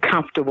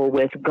comfortable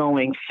with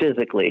going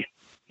physically.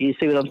 You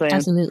see what I'm saying?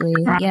 Absolutely.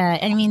 Yeah.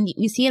 And I mean,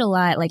 you see it a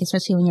lot, like,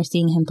 especially when you're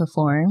seeing him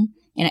perform.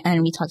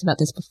 And we talked about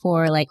this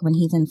before, like when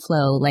he's in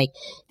flow, like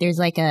there's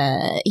like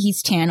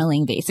he's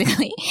channeling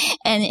basically.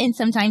 And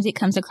sometimes it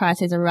comes across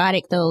as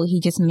erotic, though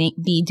he just may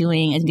be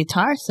doing a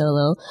guitar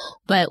solo.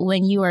 But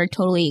when you are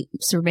totally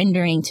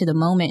surrendering to the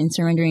moment and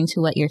surrendering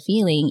to what you're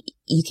feeling,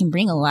 you can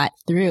bring a lot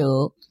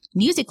through.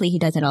 Musically, he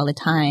does it all the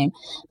time,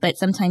 but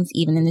sometimes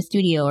even in the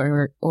studio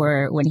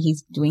or when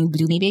he's doing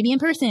Do Me Baby in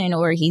person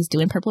or he's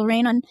doing Purple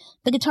Rain on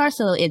the guitar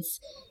solo, it's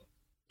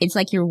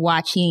like you're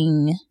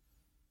watching,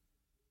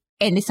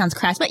 and this sounds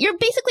crass, but you're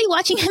basically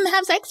watching him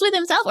have sex with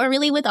himself or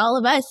really with all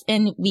of us,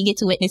 and we get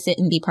to witness it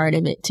and be part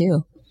of it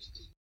too.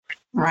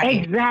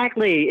 Right.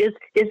 Exactly.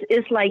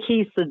 It's like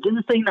he's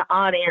seducing the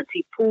audience.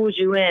 He pulls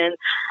you in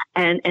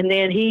and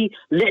then he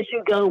lets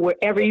you go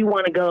wherever you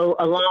want to go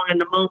along in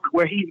the moment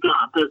where he's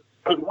gone.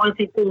 Because once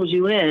he pulls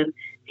you in,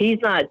 he's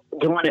not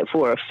doing it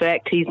for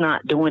effect. He's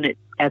not doing it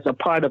as a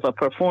part of a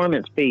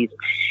performance piece.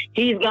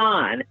 He's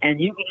gone,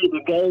 and you can either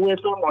go with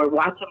him or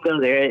watch him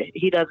go there.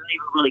 He doesn't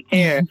even really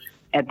care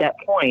at that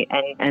point.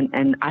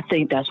 And I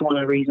think that's one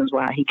of the reasons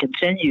why he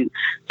continued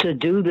to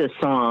do this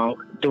song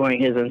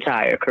during his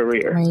entire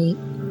career. Right.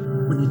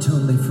 When you're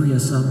totally free, a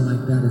song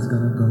like that is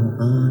going to go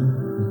on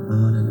and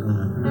on and on.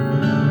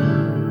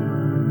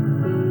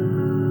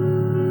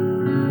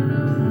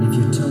 If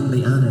you're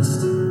totally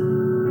honest,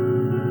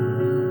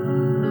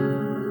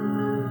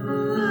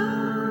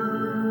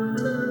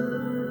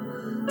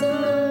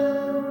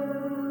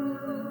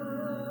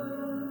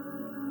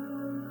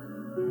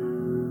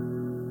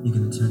 you're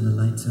going to turn the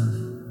lights off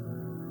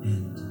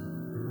and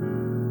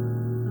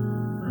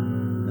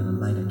you're going to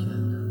light a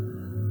candle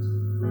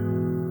and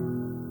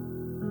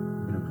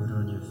you're going to put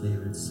on your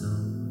favorite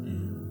song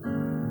and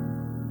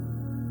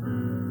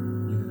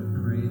you're going to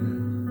pray that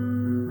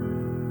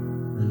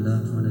the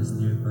loved one is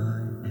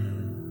nearby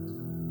and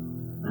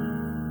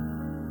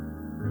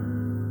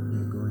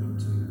you're going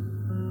to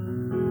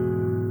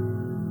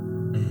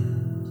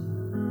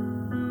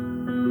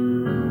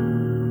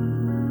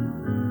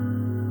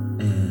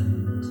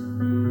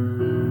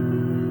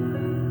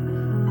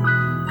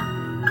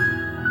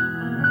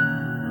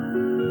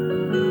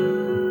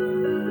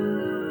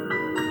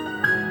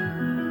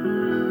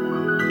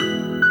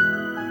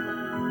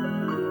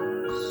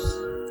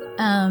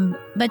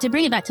But to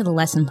bring it back to the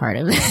lesson part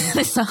of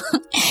the song,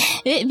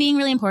 it being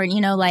really important,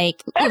 you know,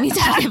 like when we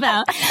talk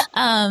about,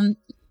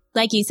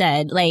 like you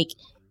said, like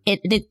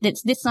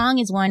this song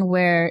is one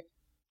where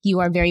you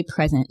are very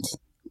present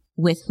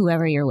with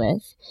whoever you're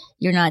with.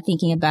 You're not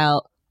thinking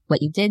about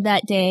what you did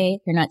that day.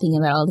 You're not thinking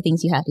about all the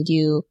things you have to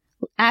do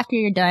after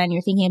you're done.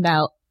 You're thinking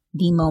about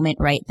the moment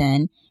right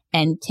then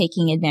and not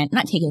taking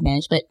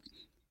advantage, but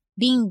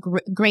being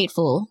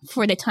grateful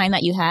for the time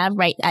that you have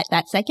right at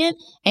that second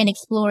and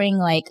exploring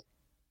like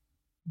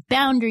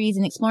boundaries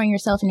and exploring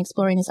yourself and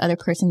exploring this other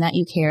person that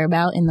you care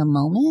about in the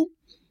moment.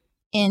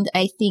 And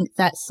I think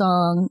that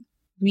song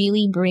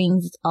really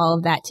brings all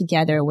of that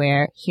together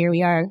where here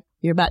we are,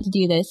 we're about to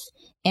do this,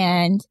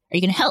 and are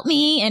you going to help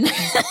me? And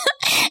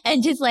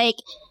and just like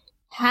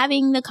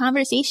having the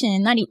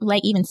conversation, not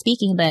like even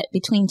speaking, but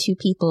between two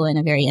people in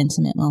a very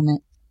intimate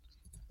moment.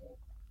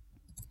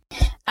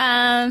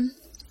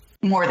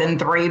 More than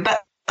three, but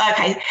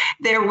okay,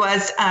 there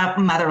was a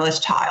motherless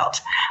child.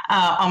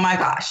 Oh my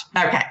gosh.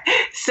 Okay.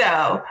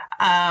 So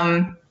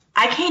I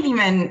can't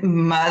even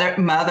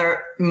mutter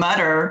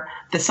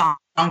the song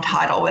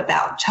title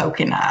without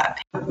choking up.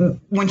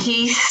 When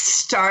he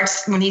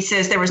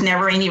says there was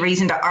never any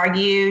reason to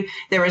argue,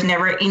 there was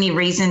never any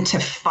reason to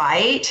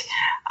fight.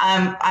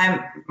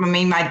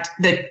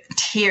 The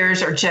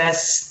tears are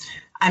just,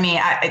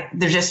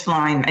 they're just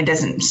flowing. It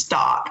doesn't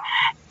stop.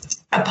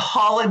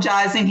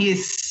 Apologizing, he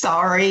is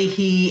sorry,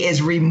 he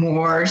is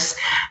remorse.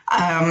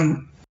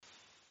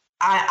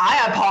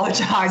 I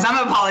apologize.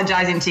 I'm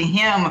apologizing to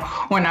him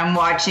when I'm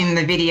watching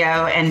the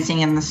video and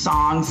singing the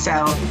song.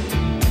 So,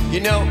 you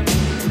know,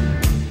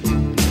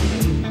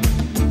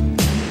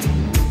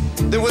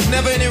 there was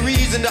never any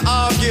reason to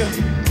argue.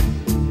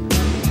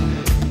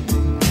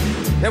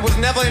 There was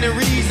never any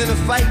reason to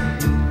fight.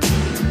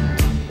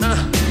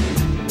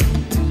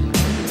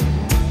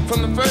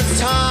 From the first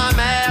time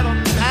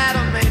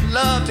Adam made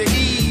love to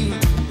Eve,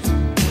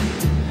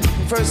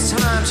 the first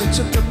time she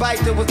took the bite,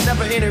 there was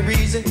never any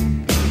reason.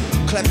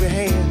 Clap your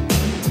hand.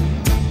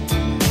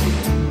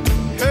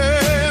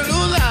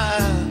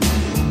 Hallelujah.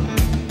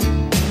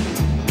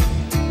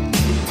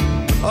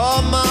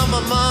 Oh,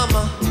 mama,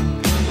 mama,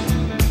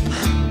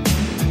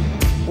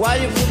 why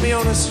you put me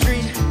on the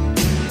street?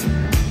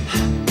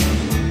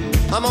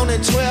 I'm only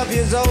 12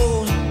 years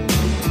old.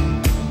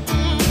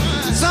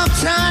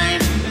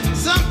 Sometimes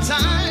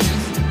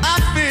I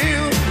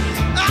feel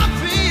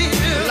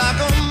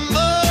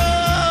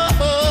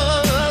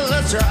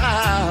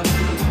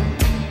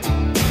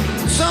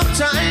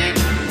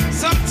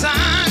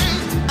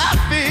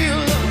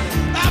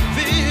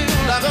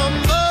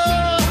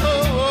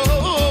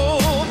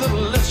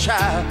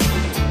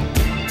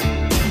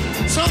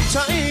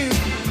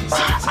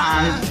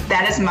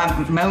that is my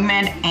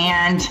moment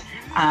and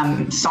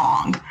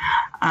song.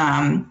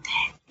 My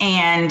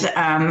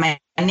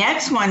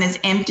next one is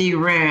Empty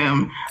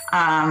Room.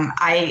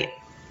 I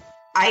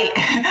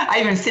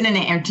even sit in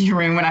an empty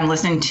room when I'm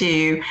listening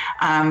to.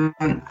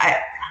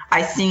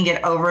 I sing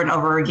it over and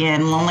over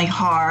again. Lonely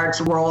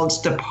hearts, worlds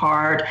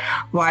depart.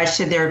 Why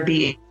should they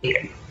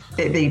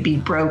be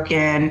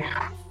broken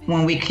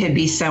when we could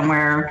be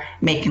somewhere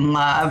making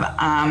love?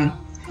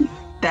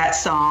 That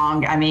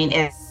song. I mean,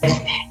 if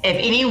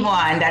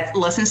anyone that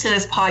listens to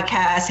this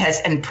podcast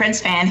and Prince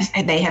fans,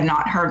 they have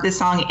not heard the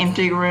song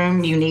 "Empty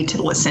Room," you need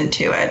to listen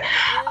to it.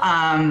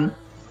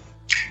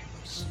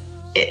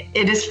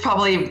 It is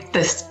probably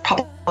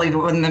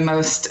one of the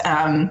most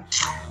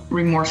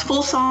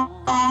remorseful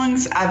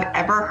songs I've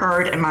ever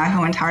heard in my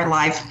whole entire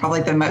life.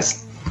 Probably the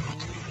most,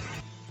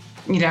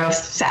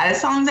 saddest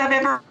songs I've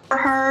ever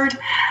heard.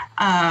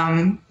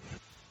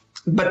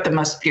 But the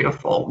most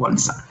beautiful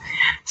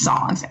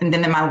songs. And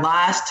then my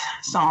last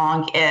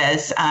song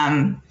is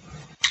I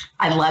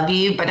Love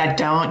You, But I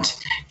Don't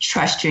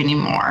Trust You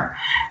Anymore.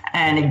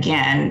 And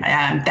again,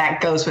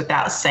 that goes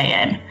without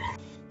saying.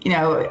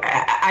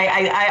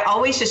 I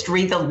always just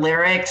read the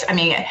lyrics. I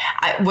mean,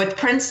 with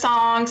Prince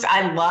songs,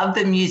 I love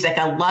the music.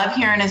 I love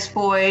hearing his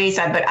voice,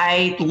 but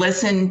I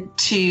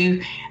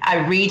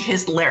read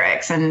his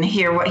lyrics and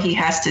hear what he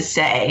has to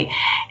say.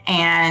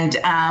 And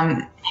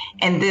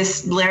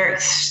this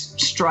lyrics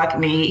struck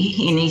me,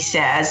 and he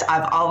says,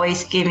 "I've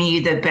always given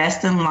you the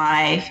best in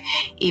life,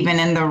 even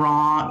in the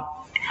wrong,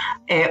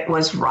 it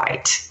was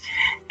right."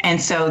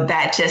 And so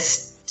that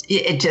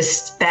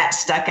that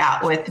stuck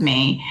out with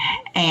me.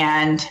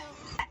 And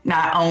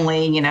not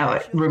only,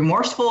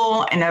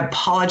 remorseful and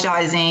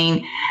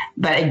apologizing,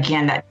 but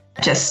again, that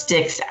just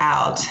sticks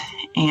out.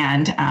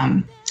 And,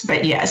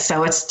 but yeah,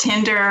 so it's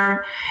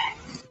tender,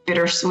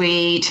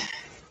 bittersweet,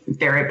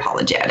 very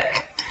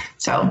apologetic.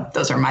 So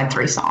those are my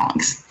 3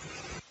 songs.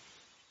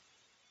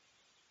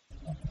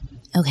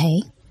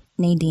 Okay.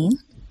 Nadine?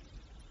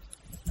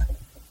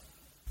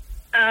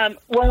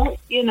 Well,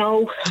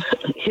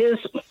 his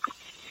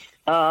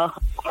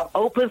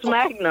opus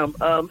magnum,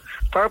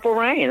 Purple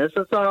Rain. It's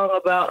a song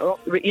about,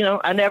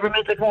 I never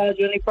meant to cause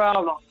you any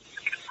problems.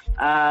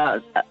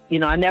 I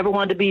never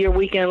wanted to be your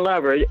weekend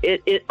lover.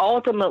 It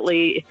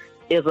ultimately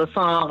is a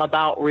song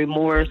about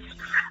remorse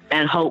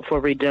and hope for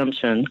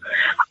redemption.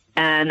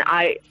 And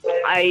I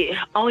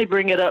only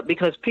bring it up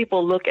because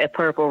people look at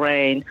Purple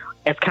Rain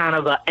as kind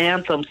of an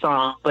anthem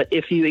song. But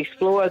if you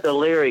explore the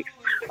lyrics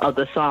of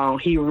the song,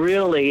 he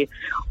really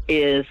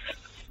is,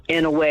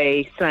 in a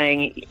way,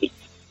 saying,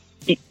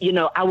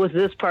 I was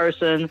this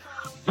person,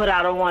 but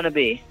I don't want to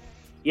be.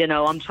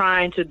 I'm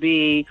trying to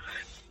be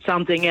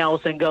something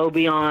else and go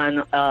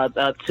beyond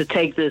to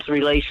take this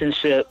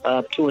relationship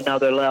to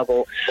another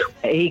level.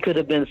 He could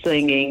have been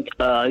singing,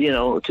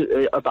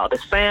 about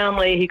his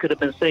family. He could have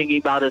been singing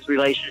about his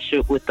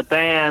relationship with the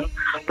band,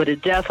 but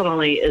it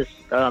definitely is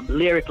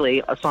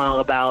lyrically a song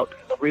about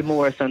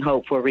remorse and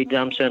hope for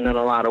redemption in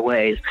a lot of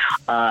ways.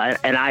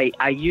 And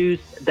I use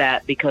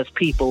that because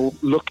people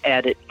look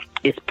at it,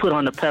 it's put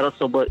on the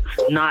pedestal, but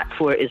not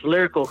for its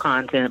lyrical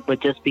content,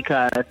 but just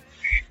because,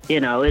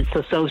 it's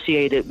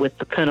associated with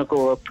the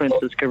pinnacle of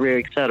Prince's career,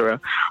 etc.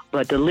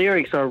 But the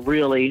lyrics are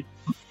really,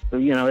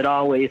 it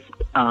always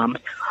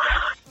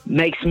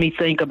makes me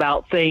think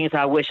about things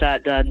I wish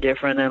I'd done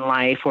different in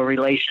life, or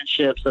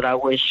relationships that I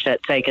wish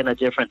had taken a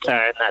different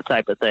turn, that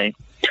type of thing.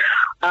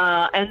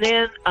 And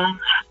then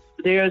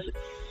there's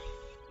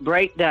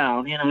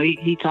Breakdown.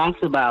 He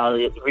talks about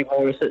it,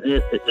 remorse,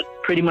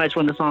 pretty much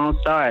when the song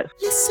starts.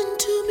 Listen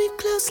to me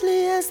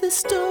closely as the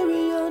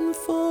story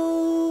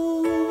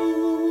unfolds.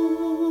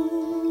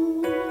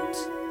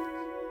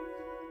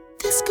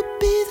 This could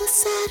be the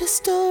saddest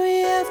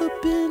story ever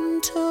been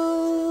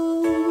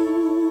told.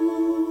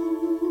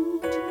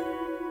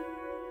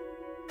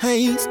 I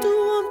used to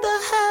want the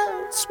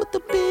house with the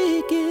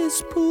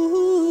biggest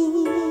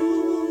pool.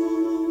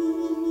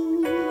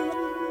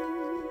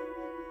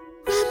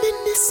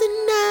 Reminiscing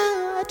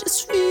now, I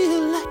just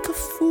feel like a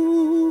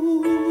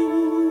fool.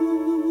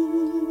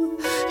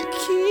 You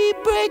keep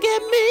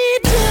breaking me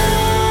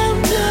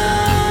down,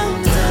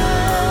 down,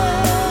 down.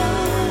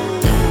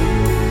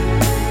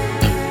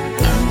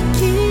 You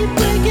keep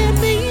breaking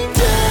me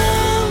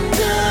down,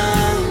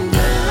 down,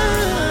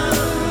 down.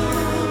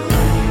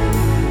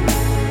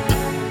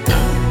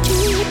 You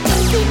keep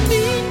breaking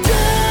me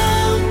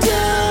down,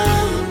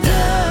 down,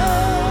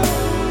 down.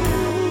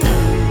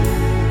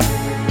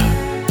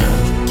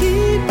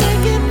 Keep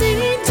breaking me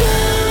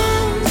down,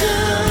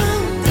 down,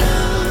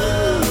 down.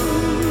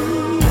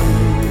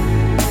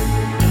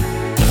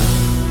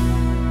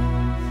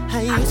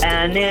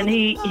 And then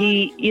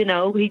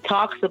he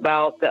talks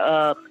about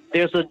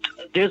there's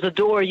a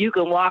door you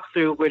can walk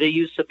through where there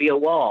used to be a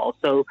wall.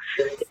 So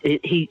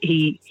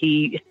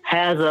he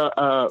has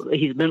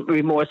he's been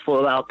remorseful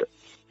about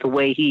the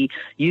way he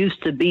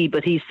used to be,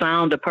 but he's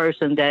found a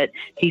person that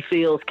he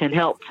feels can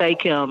help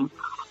take him,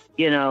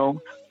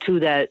 to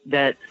that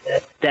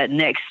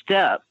next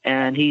step,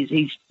 and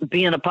he's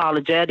being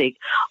apologetic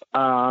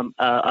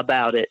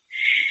about it.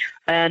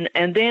 And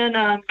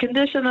then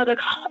Condition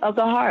of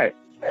the Heart.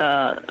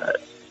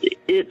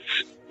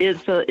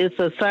 It's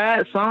a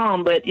sad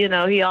song, but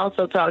he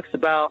also talks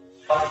about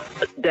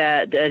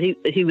that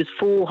he was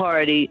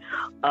foolhardy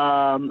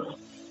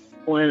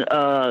when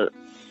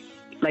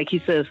like he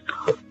says,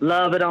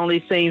 love, it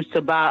only seems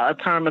to buy a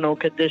terminal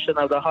condition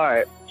of the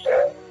heart.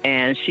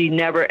 And she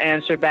never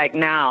answered back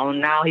now.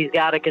 Now he's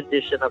got a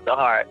condition of the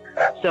heart.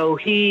 So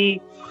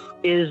he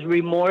is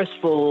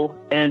remorseful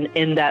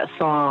in that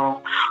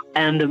song,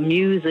 and the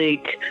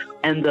music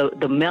and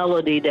the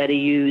melody that he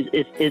used,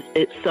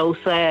 it's so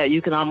sad.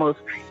 You can almost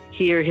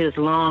hear his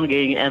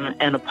longing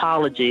and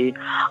apology.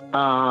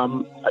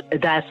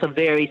 That's a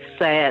very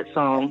sad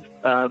song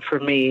for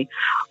me,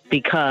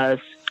 because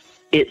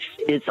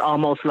it's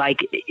almost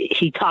like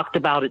he talked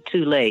about it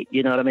too late.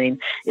 You know what I mean?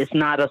 It's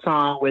not a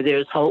song where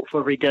there's hope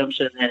for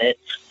redemption in it.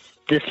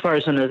 This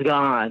person is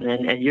gone,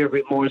 and you're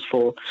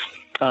remorseful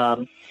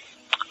about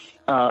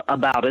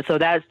it. So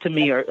that's, to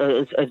me,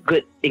 a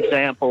good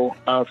example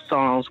of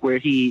songs where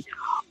he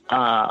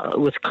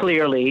was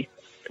clearly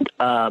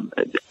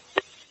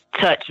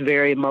touched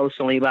very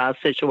emotionally by a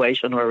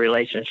situation or a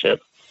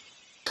relationship.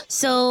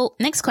 So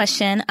next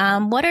question,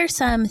 what are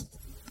some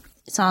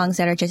songs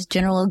that are just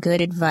general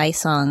good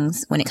advice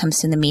songs when it comes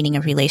to the meaning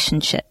of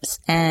relationships?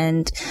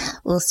 And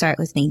we'll start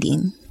with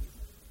Nadine.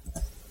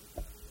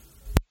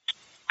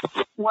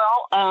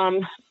 Well,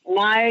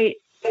 my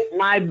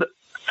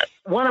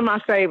one of my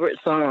favorite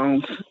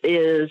songs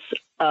is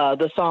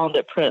the song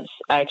that Prince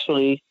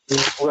actually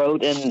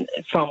wrote, and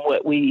from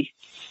what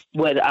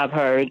I've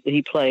heard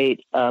he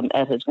played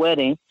at his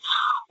wedding,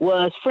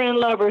 was Friend,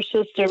 Lover,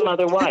 Sister,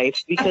 Mother,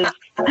 Wife. Because,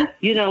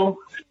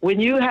 when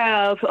you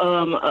have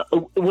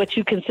what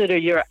you consider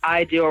your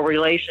ideal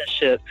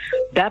relationship,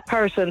 that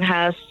person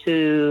has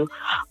to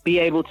be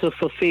able to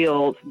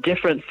fulfill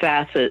different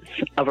facets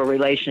of a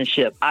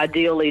relationship.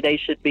 Ideally, they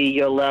should be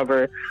your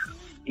lover,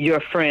 your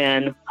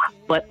friend,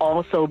 but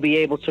also be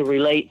able to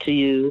relate to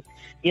you,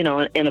 in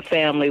a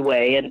family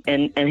way.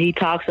 And he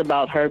talks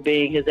about her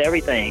being his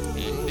everything.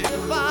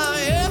 If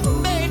I ever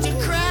made you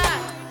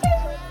cry,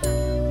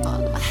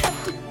 all I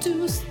have to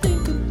do is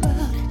think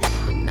about it,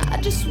 and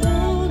I just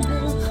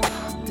wanna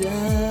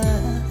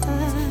die. I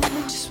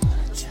just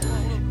wanna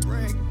try to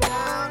break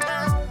down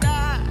and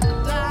die.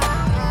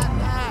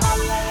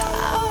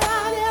 How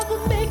I'd ever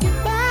make it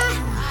by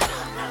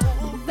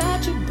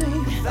without you,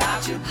 baby. I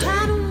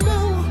don't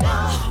know. I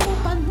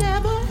hope I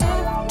never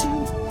have to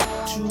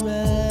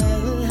try.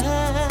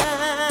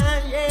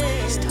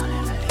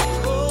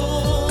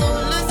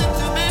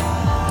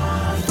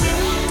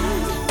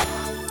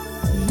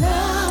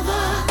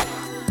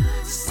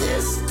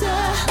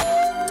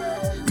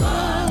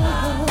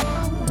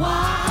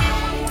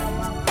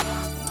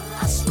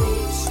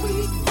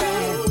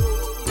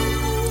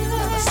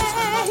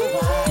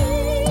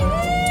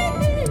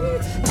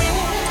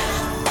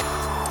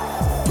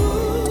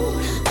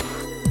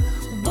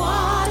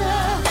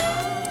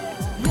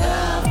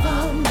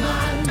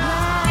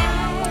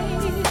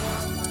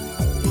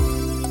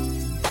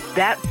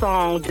 That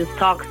song just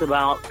talks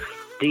about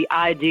the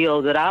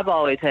ideal that I've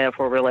always had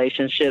for a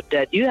relationship,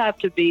 that you have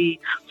to be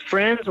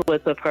friends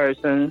with a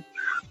person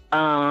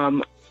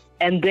and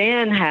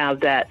then have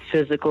that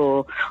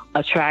physical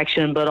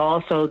attraction, but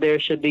also there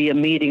should be a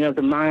meeting of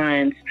the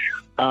minds,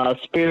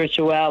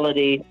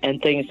 spirituality,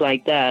 and things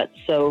like that.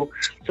 So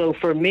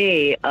for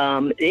me,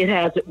 it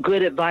has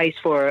good advice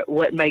for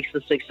what makes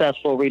a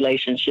successful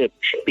relationship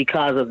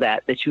because of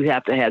that you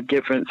have to have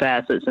different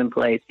facets in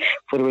place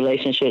for the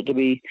relationship to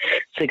be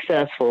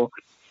successful.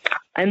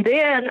 And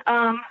then,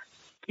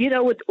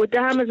 with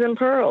Diamonds and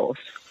Pearls,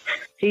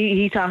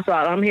 he talks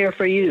about, I'm here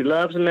for you.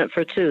 Love's meant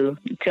for two.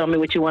 Tell me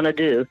what you want to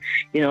do.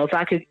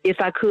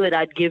 If I could,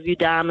 I'd give you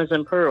diamonds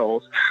and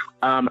pearls.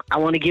 I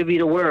want to give you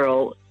the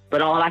world,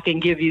 but all I can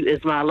give you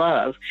is my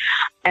love.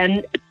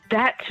 And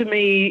that, to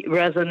me,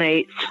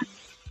 resonates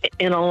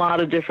in a lot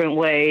of different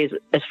ways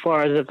as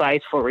far as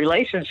advice for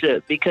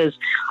relationship, because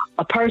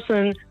a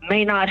person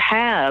may not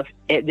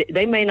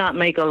they may not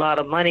make a lot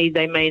of money.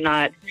 They may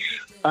not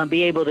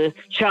be able to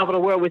travel the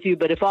world with you,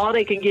 but if all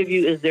they can give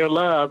you is their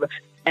love,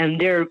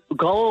 and their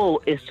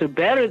goal is to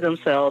better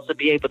themselves, to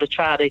be able to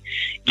try to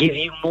give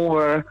you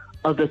more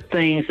of the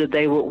things that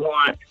they would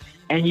want,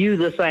 and you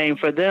the same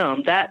for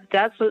them,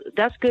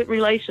 that's good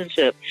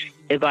relationship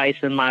advice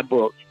in my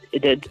book.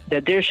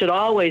 That there should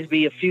always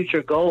be a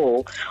future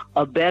goal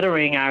of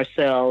bettering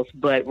ourselves,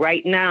 but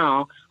right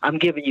now I'm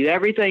giving you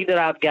everything that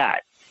I've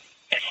got.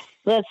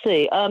 Let's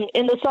see.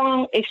 In the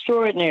song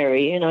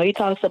Extraordinary, he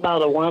talks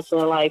about a once in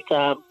a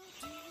lifetime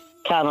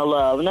kind of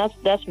love, and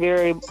that's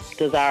very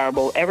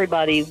desirable.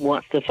 Everybody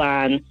wants to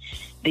find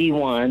the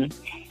one.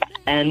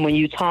 And when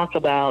you talk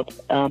about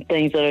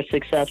things that are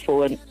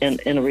successful in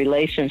a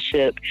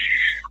relationship,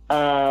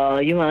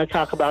 you want to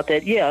talk about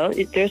that. Yeah,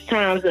 there's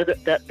times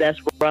that's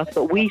rough,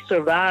 but we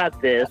survive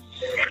this.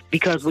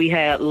 because we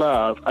had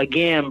love.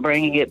 Again,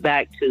 bringing it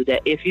back to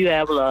that if you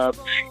have love,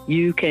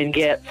 you can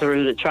get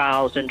through the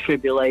trials and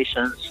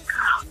tribulations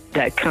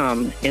that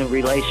come in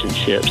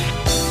relationships.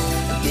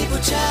 People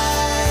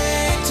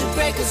tried to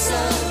break us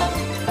up.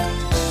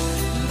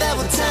 There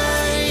were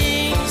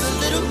times a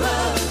little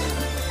rough,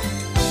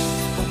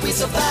 but we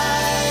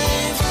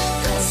survived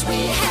because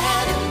we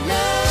had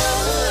love.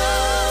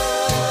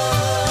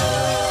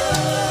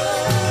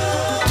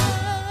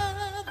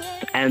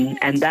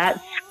 And that's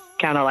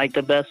kind of like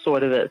the best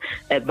sort of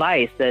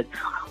advice that,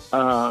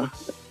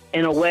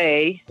 in a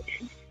way,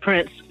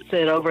 Prince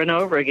said over and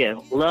over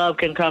again, love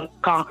can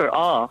conquer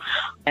all,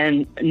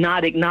 and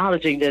not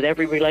acknowledging that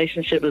every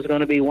relationship is going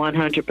to be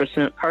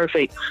 100%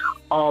 perfect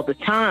all the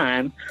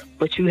time,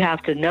 but you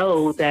have to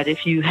know that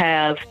if you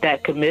have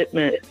that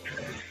commitment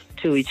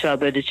to each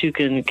other, that you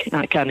can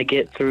kind of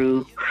get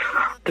through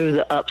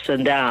the ups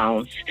and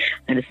downs.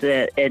 And it's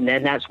that, and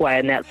that's why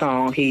in that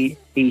song he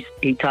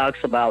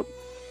talks about,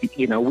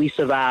 you know, we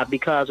survived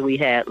because we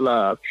had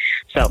love.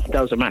 So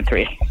those are my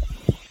three.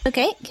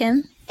 Okay,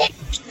 Kim.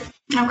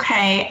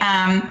 Okay.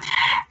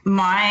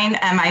 Mine,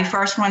 my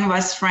first one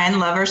was friend,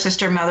 lover,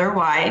 sister, mother,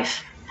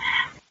 wife.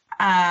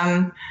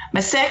 My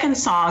second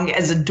song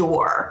is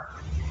Adore,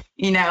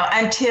 you know,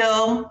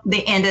 until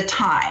the end of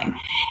time.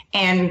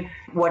 And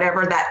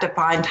whatever that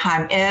defined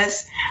time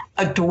is,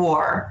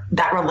 adore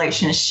that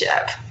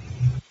relationship.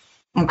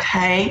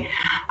 Okay.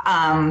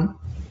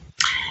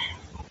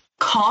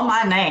 Call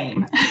my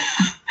name.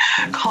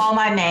 Call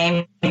my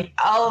name.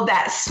 Oh,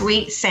 that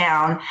sweet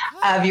sound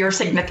of your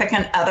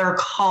significant other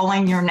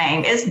calling your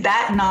name. Is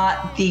that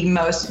not the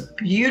most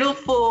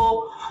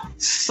beautiful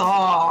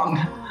song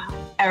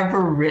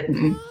ever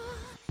written?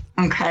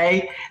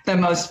 Okay. The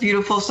most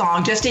beautiful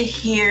song. Just to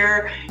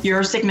hear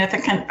your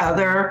significant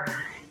other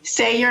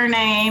say your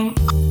name.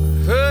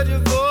 Heard your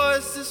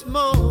voice this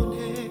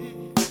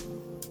morning,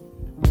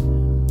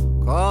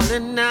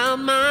 calling out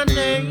my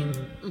name.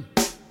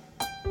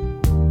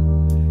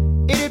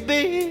 It had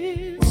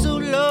been so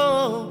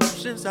long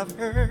since I've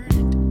heard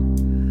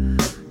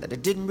it that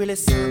it didn't really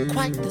sound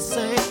quite the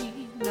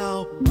same,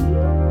 no.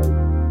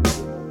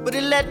 But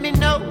it let me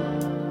know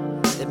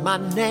that my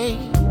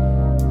name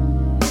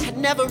had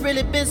never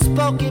really been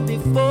spoken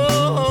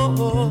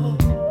before.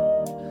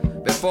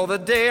 Before the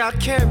day I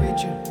carried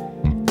you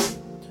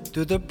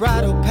through the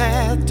bridal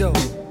path door.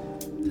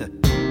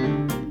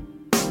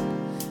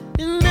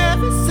 And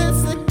ever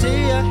since the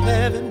day I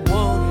haven't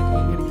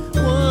wanted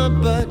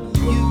anyone but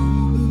you.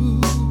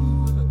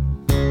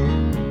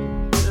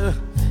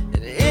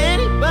 And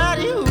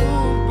anybody who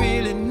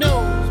really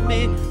knows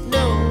me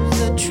knows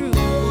the truth.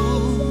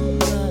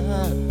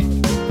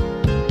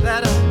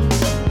 That I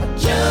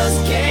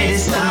just can't. It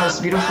is the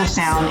most beautiful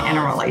sound in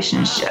a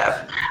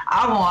relationship.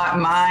 I want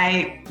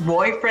my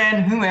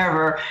boyfriend,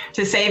 whoever,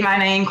 to say my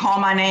name, call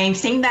my name,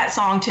 sing that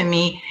song to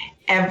me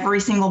every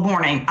single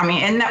morning. I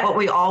mean, isn't that what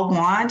we all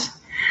want?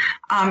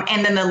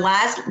 And then the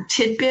last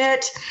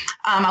tidbit,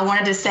 I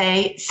wanted to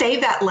say,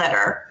 save that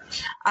letter.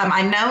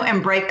 I know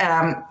in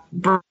Breakdown,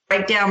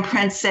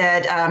 Prince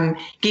said,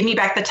 give me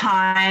back the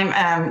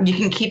time. You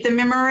can keep the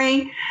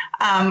memory.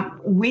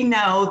 We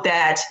know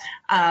that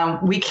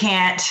we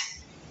can't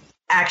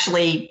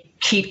actually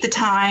keep the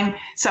time.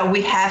 So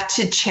we have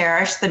to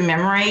cherish the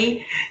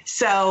memory.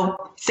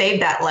 So save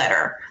that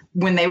letter.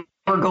 When they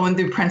were going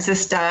through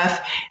Prince's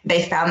stuff,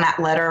 they found that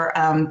letter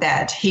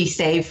that he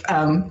saved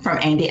from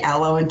Andy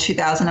Allo in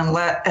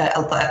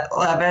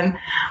 2011.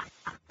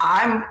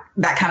 I'm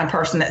that kind of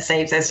person that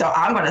saves it. So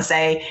I'm going to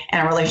say in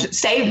a relationship,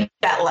 save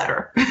that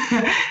letter.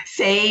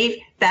 Save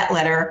that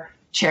letter.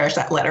 Cherish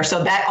that letter.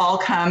 So that all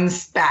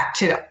comes back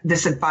to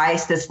this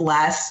advice, this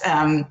last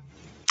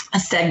a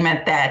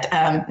segment that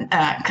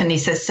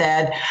Kanisa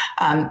said,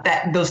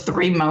 that those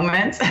 3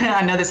 moments.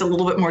 I know there's a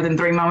little bit more than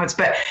 3 moments,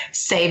 but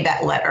save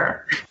that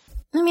letter.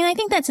 I mean, I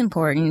think that's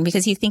important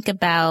because you think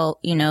about,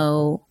 you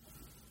know,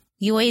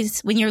 you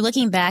always, when you're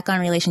looking back on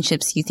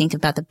relationships, you think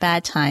about the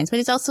bad times, but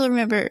it's also good to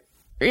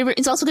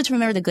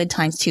remember the good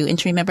times too, and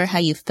to remember how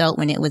you felt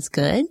when it was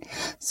good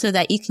so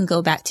that you can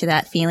go back to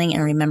that feeling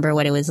and remember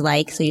what it was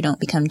like so you don't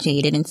become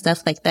jaded and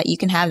stuff like that. You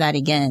can have that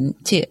again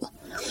too.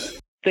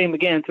 Theme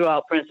again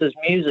throughout Prince's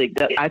music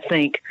that I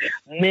think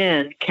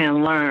men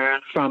can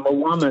learn from a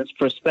woman's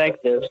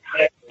perspective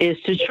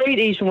is to treat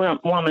each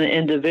woman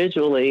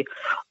individually,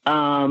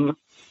 to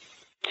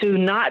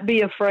not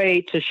be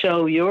afraid to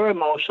show your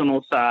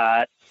emotional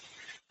side.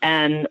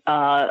 And,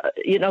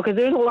 you know, because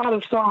there's a lot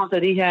of songs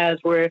that he has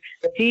where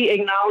he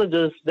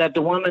acknowledges that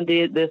the woman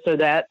did this or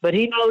that, but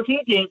he knows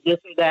he did this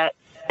or that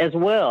as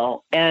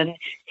well. And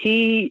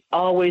he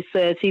always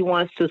says he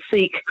wants to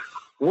seek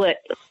what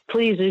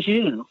pleases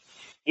you.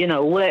 You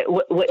know,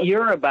 what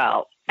you're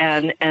about.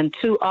 And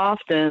too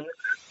often,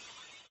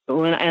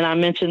 and I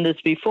mentioned this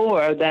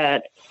before,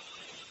 that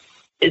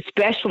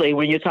especially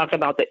when you're talking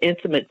about the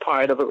intimate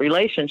part of a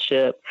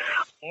relationship,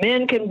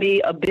 men can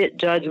be a bit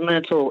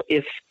judgmental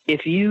if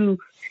you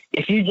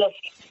just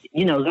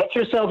let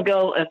yourself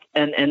go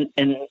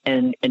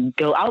and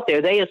go out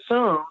there. They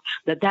assume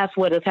that that's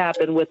what has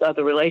happened with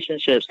other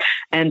relationships.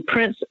 And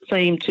Prince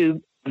seemed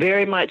to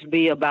very much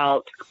be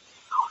about,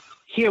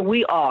 here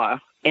we are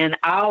in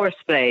our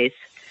space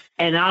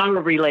and our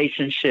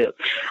relationship.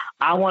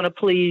 I want to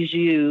please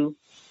you.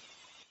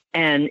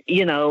 And,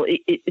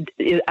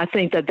 I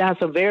think that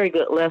that's a very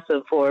good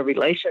lesson for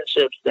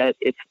relationships, that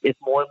if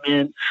more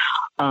men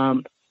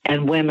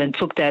and women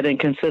took that in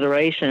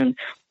consideration,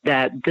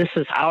 that this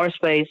is our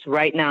space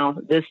right now,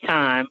 this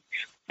time,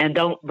 and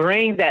don't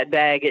bring that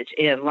baggage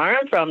in.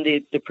 Learn from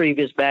the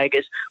previous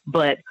baggage,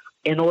 but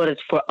in order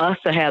for us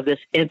to have this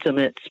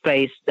intimate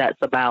space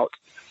that's about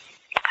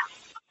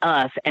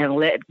us,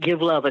 and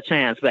give love a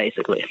chance,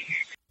 basically.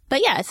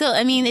 But yeah, so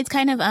I mean, it's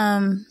kind of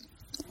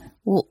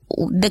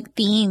the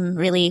theme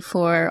really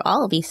for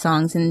all of these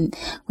songs. And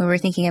when we're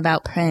thinking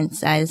about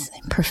Prince as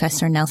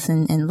Professor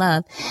Nelson in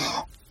Love,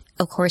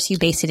 of course, you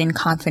base it in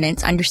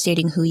confidence,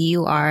 understanding who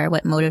you are,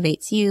 what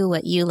motivates you,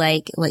 what you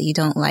like, what you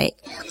don't like,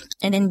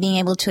 and then being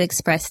able to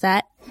express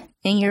that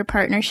in your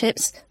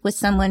partnerships with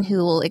someone who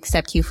will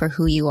accept you for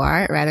who you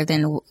are rather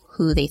than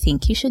who they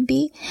think you should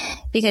be.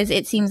 Because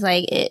it seems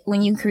like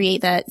when you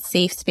create that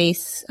safe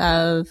space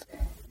of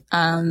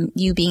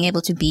you being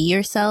able to be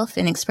yourself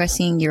and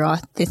expressing your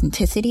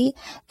authenticity,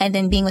 and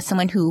then being with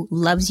someone who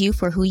loves you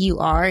for who you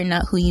are and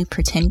not who you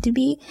pretend to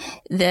be,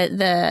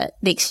 the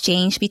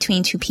exchange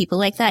between two people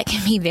like that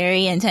can be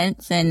very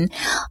intense, and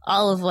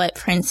all of what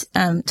Prince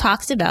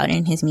talks about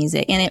in his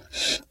music. And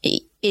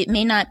it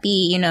may not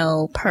be,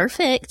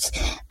 perfect.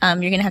 You're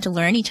going to have to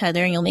learn each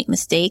other, and you'll make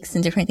mistakes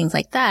and different things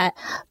like that.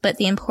 But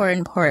the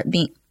important part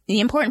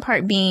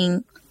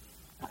being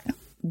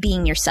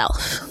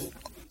yourself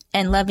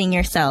and loving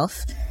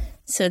yourself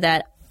so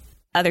that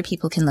other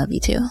people can love you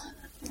too.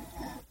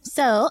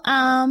 So,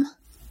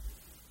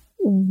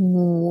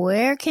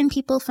 where can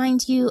people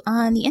find you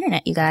on the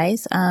internet, you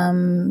guys?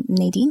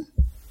 Nadine?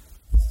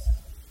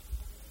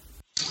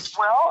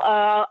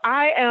 Well,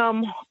 I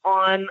am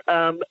on,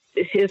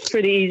 it's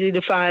pretty easy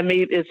to find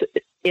me. It's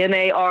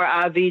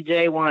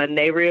NARIVJ1,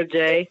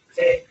 Narivj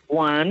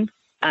 1,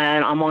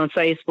 and I'm on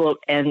Facebook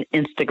and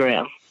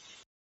Instagram.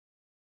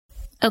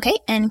 Okay,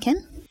 and Kim?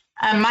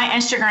 My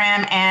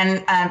Instagram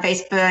and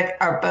Facebook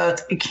are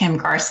both Kim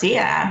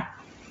Garcia.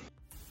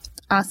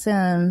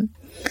 Awesome.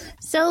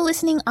 So,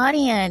 listening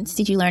audience,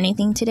 did you learn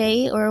anything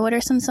today? Or what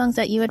are some songs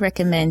that you would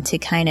recommend to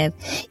kind of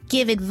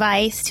give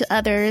advice to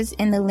others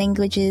in the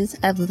languages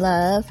of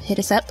love? Hit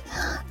us up.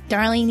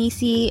 Darling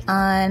Nisi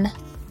on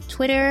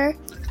Twitter.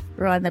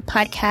 We're on the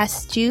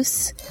Podcast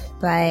Juice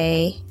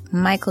by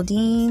Michael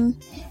Dean.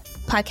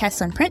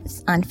 Podcast on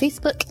Prince on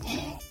Facebook.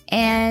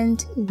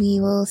 And we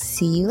will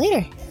see you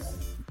later.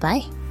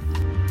 Bye.